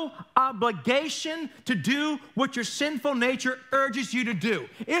no obligation to do what your sinful nature urges you to do.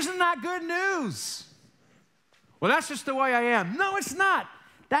 Isn't that good news? Well, that's just the way I am. No, it's not.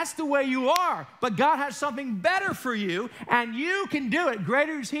 That's the way you are. But God has something better for you, and you can do it.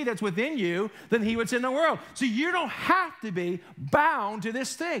 Greater is he that's within you than he that's in the world. So you don't have to be bound to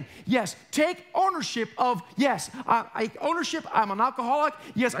this thing. Yes, take ownership of, ownership. I'm an alcoholic.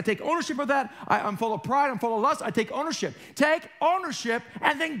 Yes, I take ownership of that. I'm full of pride. I'm full of lust. I take ownership. Take ownership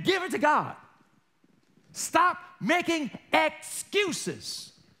and then give it to God. Stop making excuses.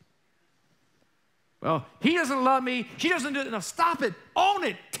 Well, he doesn't love me. She doesn't do it. No, stop it. Own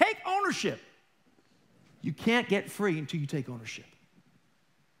it. Take ownership. You can't get free until you take ownership,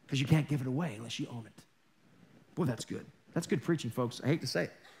 because you can't give it away unless you own it. Boy, that's good. That's good preaching, folks. I hate to say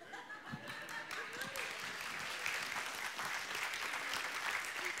it.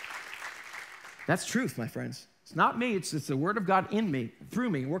 That's truth, my friends. It's not me. It's the Word of God in me,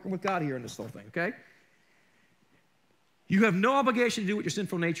 through me, working with God here in this whole thing, okay? You have no obligation to do what your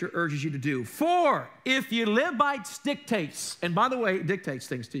sinful nature urges you to do. For if you live by its dictates, and by the way, it dictates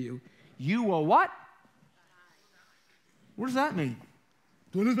things to you, you will what? What does that mean?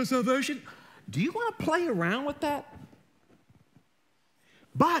 Do I lose my salvation? Do you want to play around with that?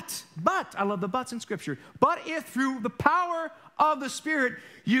 But, I love the buts in Scripture. But if through the power of the Spirit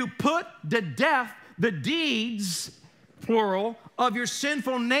you put to death the deeds, plural, of your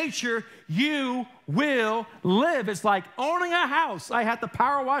sinful nature, you will live. It's like owning a house. I had to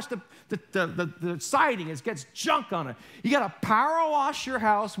power wash the siding. It gets junk on it. You got to power wash your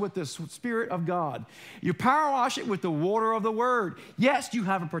house with the Spirit of God. You power wash it with the water of the Word. Yes, you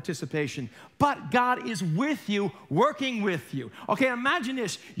have a participation, but God is with you, working with you. Okay, imagine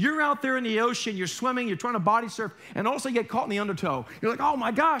this. You're out there in the ocean. You're swimming. You're trying to body surf, and also you get caught in the undertow. You're like, oh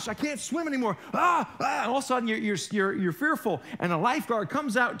my gosh, I can't swim anymore. And all of a sudden you're fearful, and a lifeguard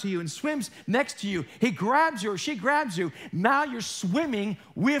comes out to you and swims next to you. He grabs you or she grabs you. Now you're swimming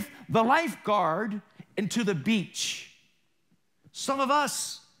with the lifeguard into the beach. Some of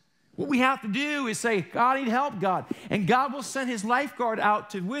us, what we have to do is say, God, I need help, God. And God will send his lifeguard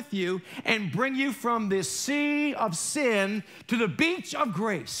out with you and bring you from this sea of sin to the beach of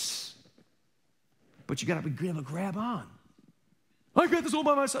grace. But you got to be able to grab on. I got this all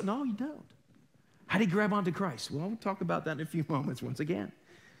by myself. No, you don't. How do you grab onto Christ? Well, we'll talk about that in a few moments once again.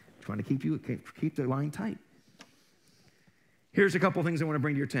 I'm trying to keep the line tight. Here's a couple of things I want to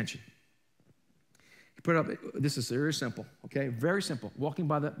bring to your attention. You put it up. This is very simple. Okay, very simple. Walking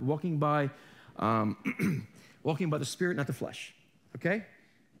by the Spirit, not the flesh. Okay.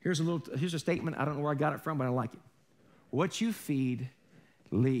 Here's a statement. I don't know where I got it from, but I like it. What you feed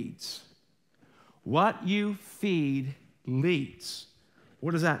leads. What you feed leads.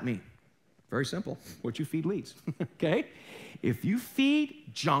 What does that mean? Very simple. What you feed leads. Okay. If you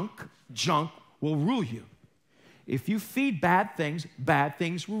feed junk, junk will rule you. If you feed bad things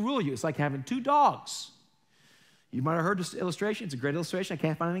will rule you. It's like having two dogs. You might have heard this illustration. It's a great illustration. I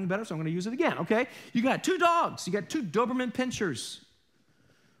can't find anything better, so I'm going to use it again, okay? You got two dogs. You got two Doberman pinschers.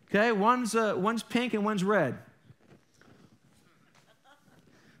 Okay, one's pink and one's red.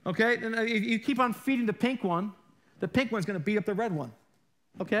 Okay, and if you keep on feeding the pink one's going to beat up the red one.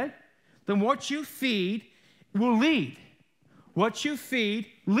 Okay? Then what you feed will lead. What you feed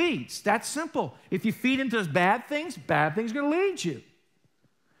leads. That's simple. If you feed into bad things are going to lead you.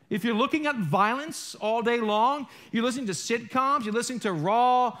 If you're looking at violence all day long, you're listening to sitcoms, you're listening to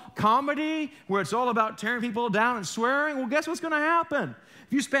raw comedy where it's all about tearing people down and swearing, well, guess what's going to happen?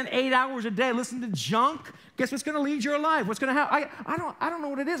 If you spend 8 hours a day listening to junk, guess what's going to lead your life? What's going to happen? I don't know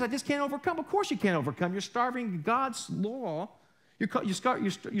what it is. I just can't overcome. Of course you can't overcome. You're starving God's law.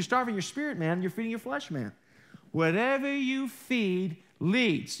 You're starving your spirit, man. You're feeding your flesh, man. Whatever you feed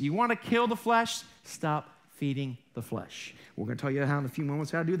leads. You want to kill the flesh? Stop feeding the flesh. We're going to tell you how in a few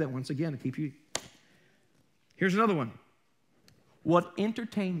moments how to do that once again to keep you. Here's another one. What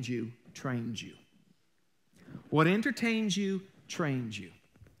entertains you trains you. What entertains you trains you.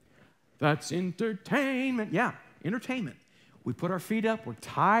 That's entertainment. Yeah, entertainment. We put our feet up. We're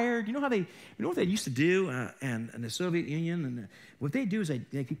tired. You know what they used to do in the Soviet Union? And what they do is they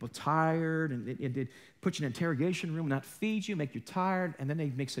make people tired, and they put you in an interrogation room, not feed you, make you tired, and then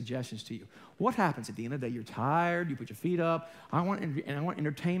they make suggestions to you. What happens at the end of the day? You're tired. You put your feet up. I want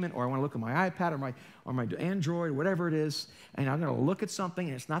entertainment, or I want to look at my iPad or my Android, or whatever it is, and I'm going to look at something,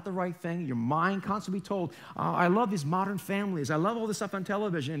 and it's not the right thing. Your mind constantly told, I love these modern families. I love all this stuff on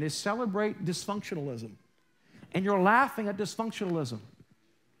television, and they celebrate dysfunctionalism. And you're laughing at dysfunctionalism.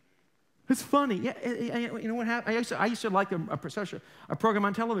 It's funny. Yeah, you know what happened? I used to like a program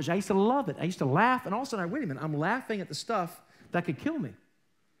on television. I used to love it. I used to laugh, and all of a sudden, wait a minute, I'm laughing at the stuff that could kill me.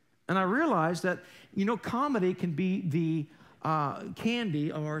 And I realized that, comedy can be the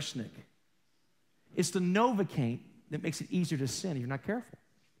candy of arsenic. It's the Novocaine that makes it easier to sin if you're not careful.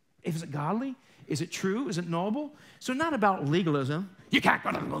 Is it godly? Is it true? Is it noble? So not about legalism. You can't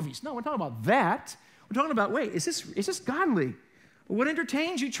go to the movies. No, we're talking about that. We're talking about, wait, is this godly? What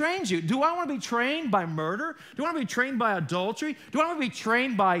entertains you trains you. Do I want to be trained by murder? Do I want to be trained by adultery? Do I want to be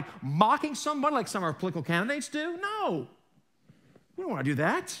trained by mocking somebody like some of our political candidates do? No. We don't want to do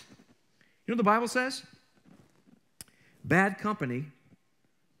that. You know what the Bible says? Bad company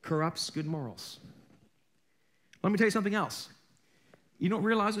corrupts good morals. Let me tell you something else. You don't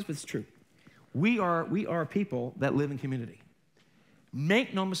realize this, but it's true. We are people that live in community.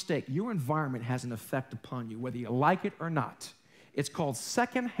 Make no mistake, your environment has an effect upon you, whether you like it or not. It's called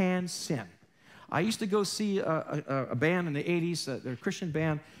secondhand sin. I used to go see a band in the 80s, a Christian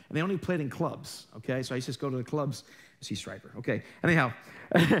band, and they only played in clubs, okay? So I used to just go to the clubs and see Stryper, okay? Anyhow,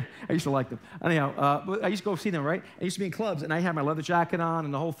 I used to like them. Anyhow, I used to go see them, right? I used to be in clubs, and I had my leather jacket on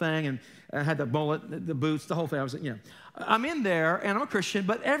and the whole thing, and I had the mullet, the boots, the whole thing. I was, I'm in there, and I'm a Christian,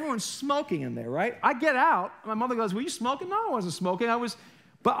 but everyone's smoking in there, right? I get out. My mother goes, were you smoking? No, I wasn't smoking.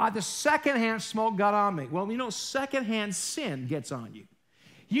 But the secondhand smoke got on me. Well, secondhand sin gets on you.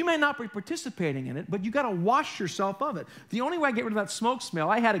 You may not be participating in it, but you got to wash yourself of it. The only way I get rid of that smoke smell,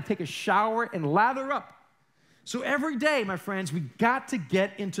 I had to take a shower and lather up. So every day, my friends, we got to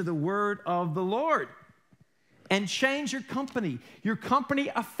get into the word of the Lord and change your company. Your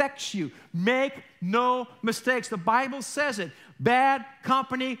company affects you. Make no mistakes. The Bible says it. Bad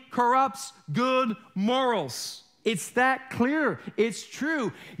company corrupts good morals. It's that clear. It's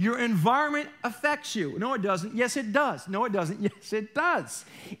true. Your environment affects you. No, it doesn't. Yes, it does. No, it doesn't. Yes, it does.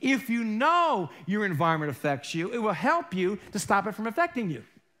 If you know your environment affects you, it will help you to stop it from affecting you.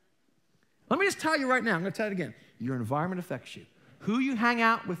 Let me just tell you right now. I'm going to tell it again. Your environment affects you. Who you hang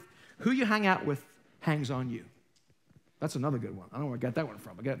out with hangs on you. That's another good one. I don't know where I got that one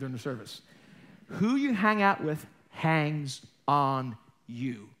from. I got it during the service. Who you hang out with hangs on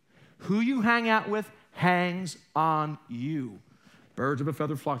you. Who you hang out with hangs on you. Birds of a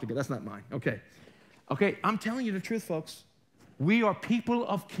feather flock together. That's not mine. Okay, I'm telling you the truth, folks. We are people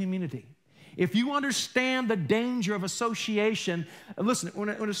of community. If you understand the danger of association, listen, when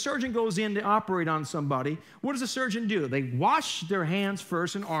a surgeon goes in to operate on somebody, what does a surgeon do? They wash their hands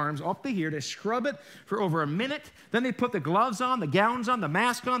first and arms up to here. They scrub it for over a minute. Then they put the gloves on, the gowns on, the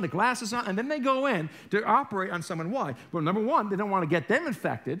mask on, the glasses on, and then they go in to operate on someone. Why? Well, number one, they don't want to get them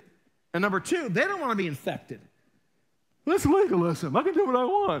infected. And number two, they don't want to be infected. That's legalism. I can do what I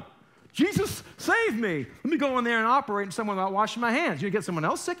want. Jesus saved me. Let me go in there and operate on someone without washing my hands. You get someone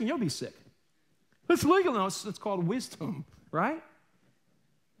else sick and you'll be sick. That's legal. No, it's called wisdom, right?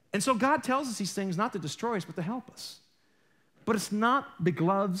 And so God tells us these things not to destroy us, but to help us. But it's not the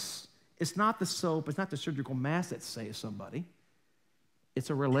gloves, it's not the soap, it's not the surgical mask that saves somebody. It's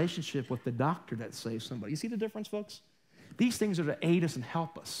a relationship with the doctor that saves somebody. You see the difference, folks? These things are to aid us and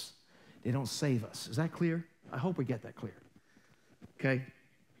help us. They don't save us. Is that clear? I hope we get that clear. Okay?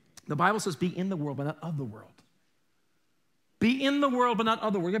 The Bible says, be in the world, but not of the world. Be in the world, but not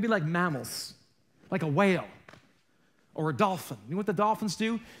of the world. We're going to be like mammals, like a whale or a dolphin. You know what the dolphins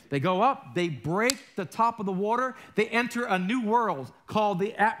do? They go up, they break the top of the water, they enter a new world called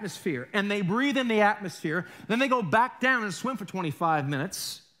the atmosphere, and they breathe in the atmosphere. Then they go back down and swim for 25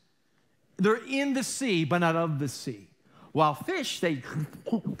 minutes. They're in the sea, but not of the sea. While fish, they,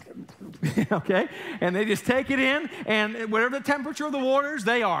 okay, and they just take it in, and whatever the temperature of the waters,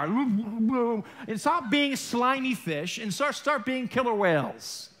 they are. And stop being slimy fish and start being killer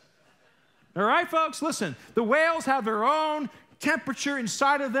whales. All right, folks, listen. The whales have their own temperature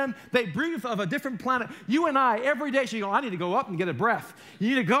inside of them. They breathe of a different planet. You and I, every day, you go, I need to go up and get a breath. You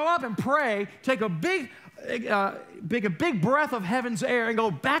need to go up and pray, take a big breath of heaven's air and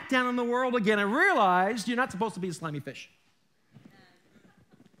go back down in the world again and realize you're not supposed to be a slimy fish.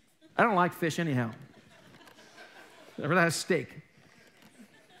 I don't like fish anyhow. I'd rather have steak.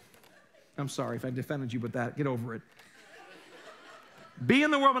 I'm sorry if I defended you with that. Get over it. Be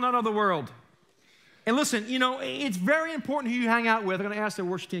in the world, but not of the world. And listen, it's very important who you hang out with. I'm going to ask the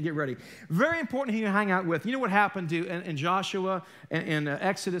worship team to get ready. Very important who you hang out with. You know what happened in Joshua and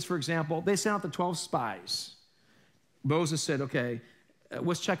Exodus, for example? They sent out the 12 spies. Moses said, okay,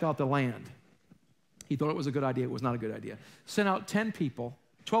 let's check out the land. He thought it was a good idea. It was not a good idea. Sent out 12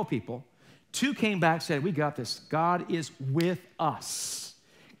 people. 2 came back, said, we got this. God is with us.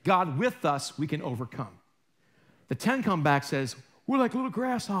 God with us, we can overcome. The 10 come back, says, we're like little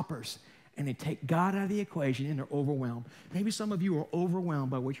grasshoppers. And they take God out of the equation and they're overwhelmed. Maybe some of you are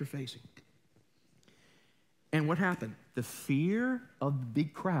overwhelmed by what you're facing. And what happened? The fear of the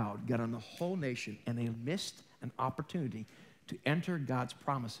big crowd got on the whole nation, and they missed an opportunity to enter God's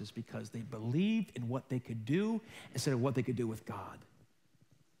promises because they believed in what they could do instead of what they could do with God.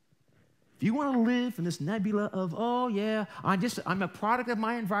 If you want to live in this nebula of, oh yeah, I'm a product of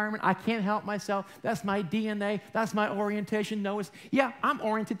my environment, I can't help myself, that's my DNA, that's my orientation. No, I'm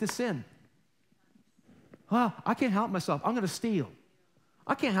oriented to sin. Well, I can't help myself, I'm going to steal.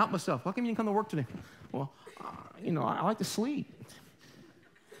 I can't help myself. How come you didn't come to work today? Well, I like to sleep.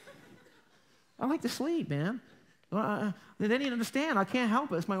 I like to sleep, man. They didn't understand. I can't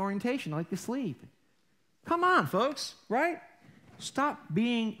help it. It's my orientation. I like to sleep. Come on, folks, right? Stop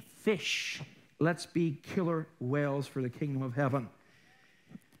being fish. Let's be killer whales for the kingdom of heaven.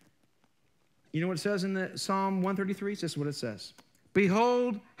 You know what it says in the Psalm 133? This is what it says.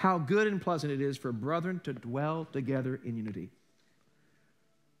 Behold, how good and pleasant it is for brethren to dwell together in unity.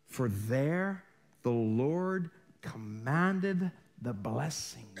 For there the Lord commanded the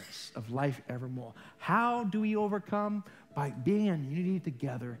blessings of life evermore. How do we overcome? By being in unity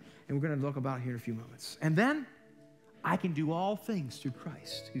together. And we're going to look about here in a few moments. And then I can do all things through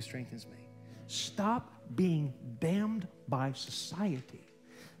Christ who strengthens me. Stop being damned by society.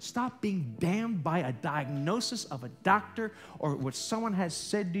 Stop being damned by a diagnosis of a doctor or what someone has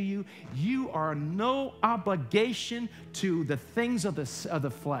said to you. You are no obligation to the things of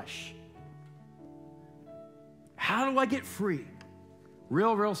the flesh. How do I get free?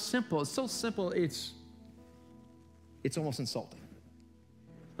 Real simple. It's so simple, it's almost insulting.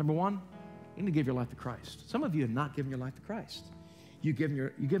 Number one, you need to give your life to Christ. Some of you have not given your life to Christ. You've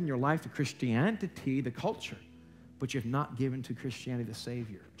given your life to Christianity, the culture, but you have not given to Christianity the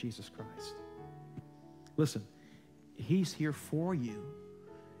Savior, Jesus Christ. Listen, He's here for you.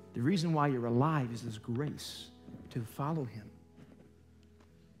 The reason why you're alive is His grace to follow Him.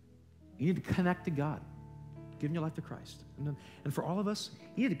 You need to connect to God. Giving your life to Christ. And for all of us,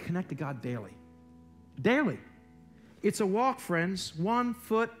 you need to connect to God daily. Daily. It's a walk, friends, one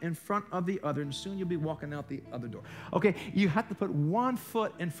foot in front of the other, and soon you'll be walking out the other door. Okay, you have to put one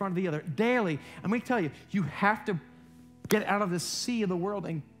foot in front of the other daily. And let me tell you, you have to get out of the sea of the world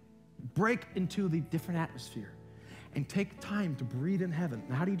and break into the different atmosphere and take time to breathe in heaven.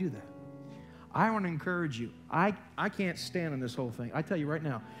 Now, how do you do that? I want to encourage you. I can't stand on this whole thing. I tell you right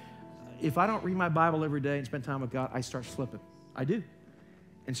now, if I don't read my Bible every day and spend time with God, I start slipping. I do.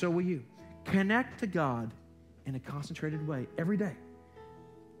 And so will you. Connect to God in a concentrated way every day.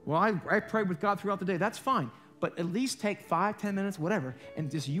 Well, I pray with God throughout the day. That's fine. But at least take 5, 10 minutes, whatever, and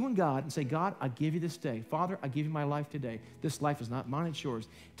just you and God and say, God, I give you this day. Father, I give you my life today. This life is not mine, it's yours.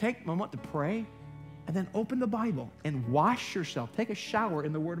 Take a moment to pray and then open the Bible and wash yourself. Take a shower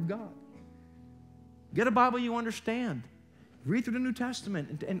in the Word of God. Get a Bible you understand. Read through the New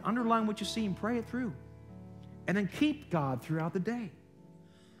Testament and underline what you see and pray it through. And then keep God throughout the day.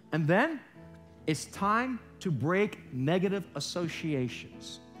 And then it's time to break negative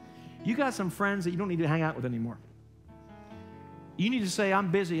associations. You got some friends that you don't need to hang out with anymore. You need to say, I'm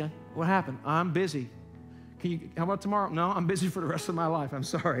busy. What happened? I'm busy. How about tomorrow? No, I'm busy for the rest of my life. I'm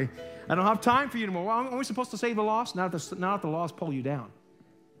sorry. I don't have time for you anymore. Well, aren't we supposed to save the lost? Not if the lost pull you down.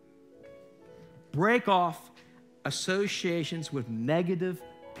 Break off associations with negative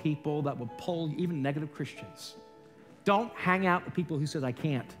people that will pull you, even negative Christians. Don't hang out with people who says I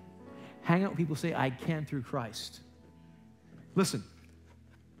can't. Hang out with people who say I can through Christ. Listen,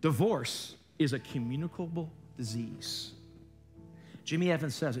 divorce is a communicable disease. Jimmy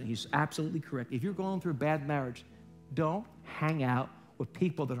Evans says it. He's absolutely correct. If you're going through a bad marriage, don't hang out with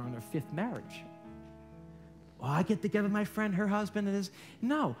people that are on their 5th marriage. Well, I get together with my friend, her husband, and his.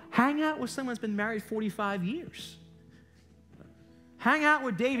 No, hang out with someone that's been married 45 years. Hang out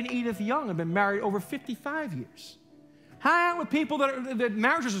with Dave and Edith Young, have been married over 55 years. Hang out with people that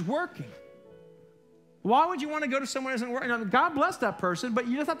marriages is working. Why would you want to go to someone that isn't working? Now, God bless that person,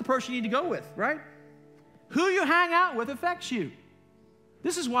 but that's not the person you need to go with, right? Who you hang out with affects you.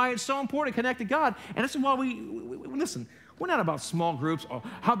 This is why it's so important to connect to God, and this is why we listen. We're not about small groups or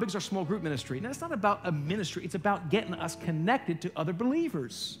how big is our small group ministry. No, it's not about a ministry. It's about getting us connected to other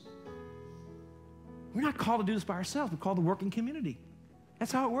believers. We're not called to do this by ourselves. We're called to work in community.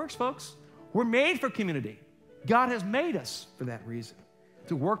 That's how it works, folks. We're made for community. God has made us for that reason,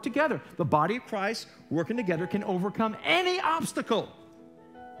 to work together. The body of Christ working together can overcome any obstacle.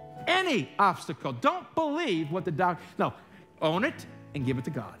 Any obstacle. Don't believe what the doctor... No, own it and give it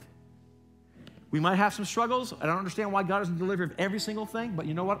to God. We might have some struggles. I don't understand why God doesn't deliver every single thing, but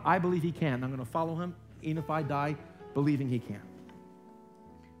you know what? I believe He can. I'm going to follow Him, even if I die, believing He can.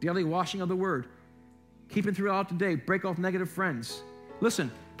 Daily washing of the Word. Keeping throughout the day. Break off negative friends. Listen,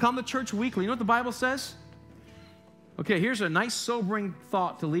 come to church weekly. You know what the Bible says? Okay, here's a nice sobering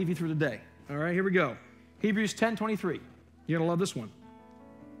thought to leave you through the day. All right, here we go. Hebrews 10:23. You're going to love this one.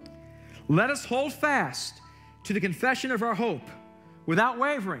 Let us hold fast to the confession of our hope without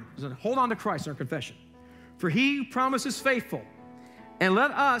wavering. Hold on to Christ in our confession. For he promises faithful. And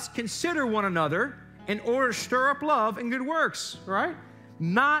let us consider one another in order to stir up love and good works, right?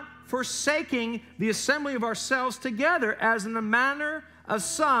 Not forsaking the assembly of ourselves together as in the manner of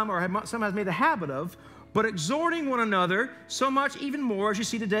some, or some has made a habit of, but exhorting one another so much even more as you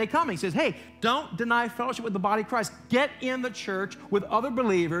see the day coming. He says, hey, don't deny fellowship with the body of Christ. Get in the church with other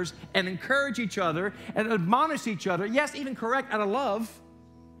believers and encourage each other and admonish each other. Yes, even correct out of love,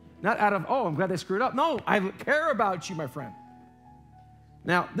 not out of, oh, I'm glad they screwed up. No, I care about you, my friend.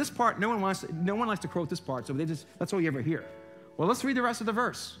 Now, this part, no one likes to quote this part, so that's all you ever hear. Well, let's read the rest of the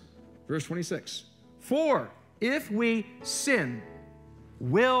verse. Verse 26. For if we sin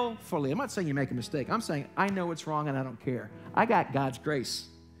willfully, I'm not saying you make a mistake. I'm saying I know it's wrong and I don't care. I got God's grace.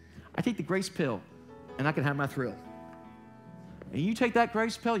 I take the grace pill and I can have my thrill. And you take that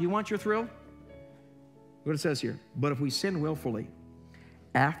grace pill, you want your thrill? What it says here. But if we sin willfully,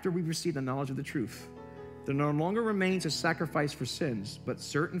 after we receive the knowledge of the truth, there no longer remains a sacrifice for sins, but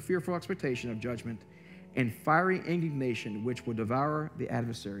certain fearful expectation of judgment and fiery indignation which will devour the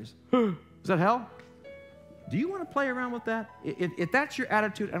adversaries. Is that hell? Do you want to play around with that? If that's your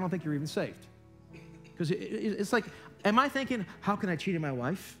attitude, I don't think you're even saved. Because it's like, am I thinking, how can I cheat on my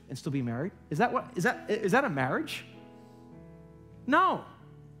wife and still be married? Is that a marriage? No.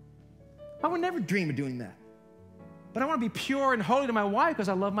 I would never dream of doing that. But I want to be pure and holy to my wife because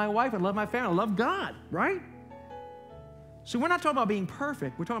I love my wife, I love my family, I love God, right? So we're not talking about being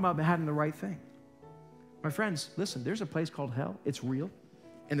perfect. We're talking about having the right thing. My friends, listen, there's a place called hell. It's real.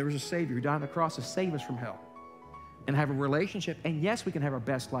 And there is a Savior who died on the cross to save us from hell and have a relationship. And yes, we can have our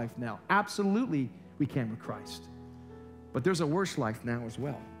best life now. Absolutely, we can with Christ. But there's a worse life now as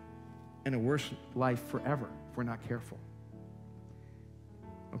well, and a worse life forever if we're not careful.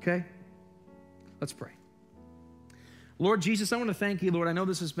 Okay? Let's pray. Lord Jesus, I want to thank you, Lord. I know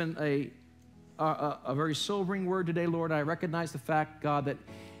this has been a very sobering word today, Lord. I recognize the fact, God, that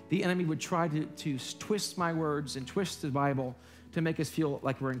the enemy would try to twist my words and twist the Bible to make us feel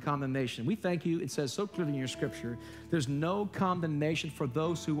like we're in condemnation. We thank you. It says so clearly in your scripture, there's no condemnation for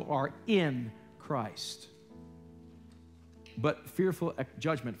those who are in Christ, but fearful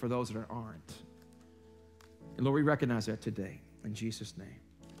judgment for those that aren't. And Lord, we recognize that today in Jesus' name.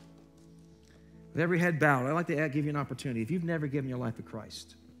 With every head bowed, I'd like to give you an opportunity. If you've never given your life to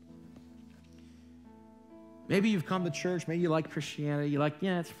Christ, maybe you've come to church, maybe you like Christianity, you like,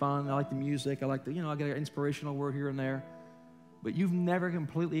 yeah, it's fun, I like the music, I like the, I get an inspirational word here and there, but you've never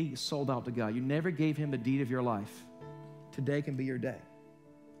completely sold out to God. You never gave him the deed of your life. Today can be your day.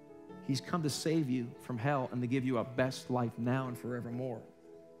 He's come to save you from hell and to give you a best life now and forevermore.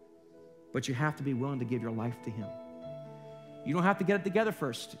 But you have to be willing to give your life to him. You don't have to get it together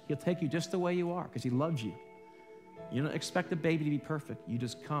first. He'll take you just the way you are because he loves you. You don't expect a baby to be perfect. You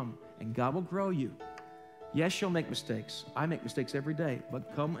just come and God will grow you. Yes, you'll make mistakes. I make mistakes every day,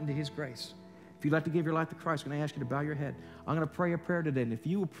 but come into his grace. If you'd like to give your life to Christ, I'm going to ask you to bow your head. I'm going to pray a prayer today, and if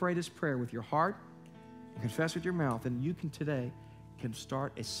you will pray this prayer with your heart and confess with your mouth, then you can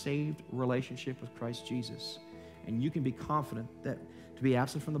start a saved relationship with Christ Jesus. And you can be confident that to be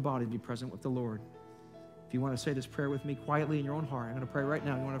absent from the body, to be present with the Lord. If you want to say this prayer with me quietly in your own heart, I'm going to pray right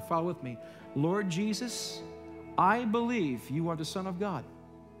now. You want to follow with me? Lord Jesus, I believe you are the Son of God.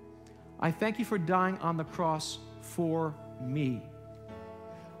 I thank you for dying on the cross for me.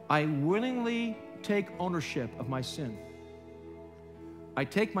 I willingly take ownership of my sin. I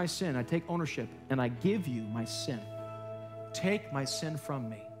take my sin, I take ownership, and I give you my sin. Take my sin from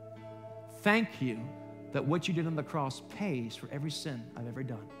me. Thank you that what you did on the cross pays for every sin I've ever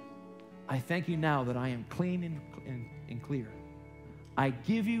done. I thank you now that I am clean and clear. I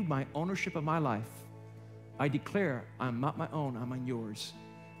give you my ownership of my life. I declare I'm not my own, I'm on yours.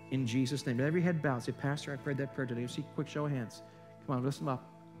 In Jesus' name. Every head bowed. Say, Pastor, I prayed that prayer today. See, quick show of hands. Come on, listen up.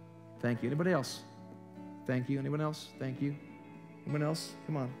 Thank you. Anybody else? Thank you. Anyone else? Thank you. Anyone else?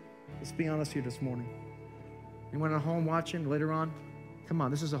 Come on. Let's be honest here this morning. Anyone at home watching later on? Come on,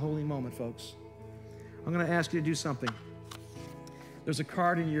 this is a holy moment, folks. I'm going to ask you to do something. There's a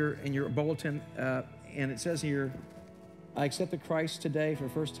card in your bulletin, and it says here, I accepted Christ today for the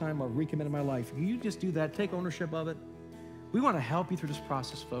first time. I've recommitted my life. Can you just do that? Take ownership of it. We want to help you through this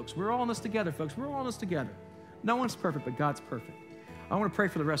process, folks. We're all in this together, folks. We're all in this together. No one's perfect, but God's perfect. I want to pray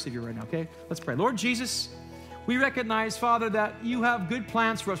for the rest of you right now, okay? Let's pray. Lord Jesus, we recognize, Father, that you have good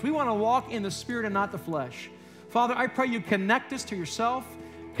plans for us. We want to walk in the Spirit and not the flesh. Father, I pray you connect us to yourself,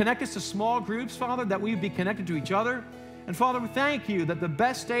 connect us to small groups, Father, that we be connected to each other. And Father, we thank you that the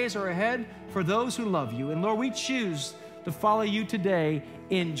best days are ahead for those who love you. And Lord, we choose to follow you today.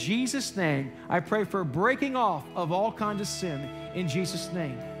 In Jesus' name, I pray for breaking off of all kinds of sin in Jesus'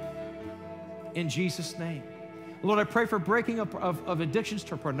 name. In Jesus' name. Lord, I pray for breaking up of addictions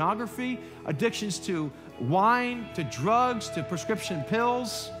to pornography, addictions to wine, to drugs, to prescription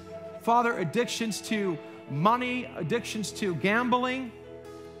pills. Father, addictions to money, addictions to gambling,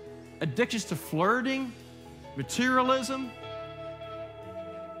 addictions to flirting, materialism,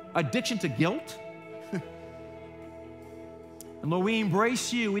 addiction to guilt. And Lord, we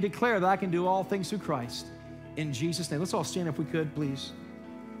embrace you. We declare that I can do all things through Christ. In Jesus' name. Let's all stand if we could, please.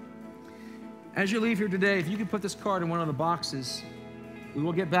 As you leave here today, if you could put this card in one of the boxes, we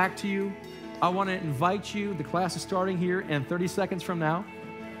will get back to you. I want to invite you. The class is starting here in 30 seconds from now.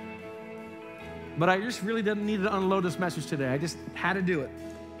 But I just really didn't need to unload this message today. I just had to do it.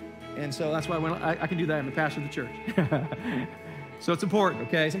 And so that's why I can do that. I'm the pastor of the church. So it's important,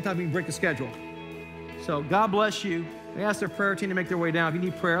 okay? Sometimes we can break the schedule. So God bless you. I ask their prayer team to make their way down if you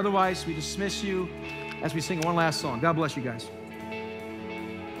need prayer. Otherwise, we dismiss you as we sing one last song. God bless you guys.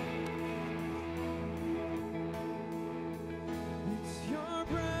 It's your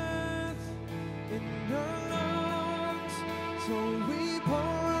breath in our lungs, so we pour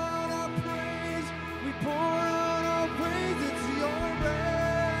out our praise. We pour out our praise. It's your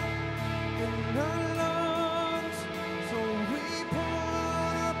breath in our lungs, so we pour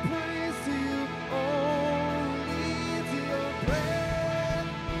out our praise to you. Only to your breath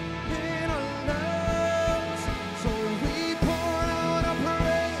in our lungs, so we pour out our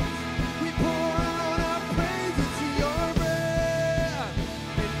praise. We pour out our praise. It's your breath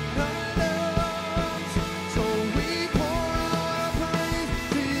in our lungs, so we pour out our praise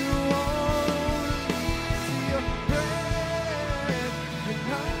to you. Only to your breath in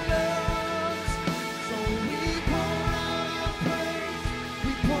our lungs, so we pour out our praise.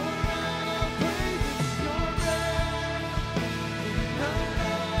 We pour out our praise. It's your breath in our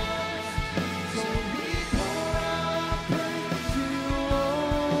lungs, so we pour out our praise to you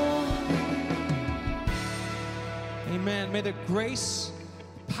only. Amen. May the grace,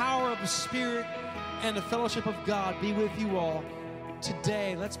 power of the Spirit, and the fellowship of God be with you all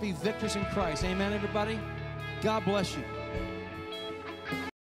today. Let's be victors in Christ. Amen, everybody. God bless you.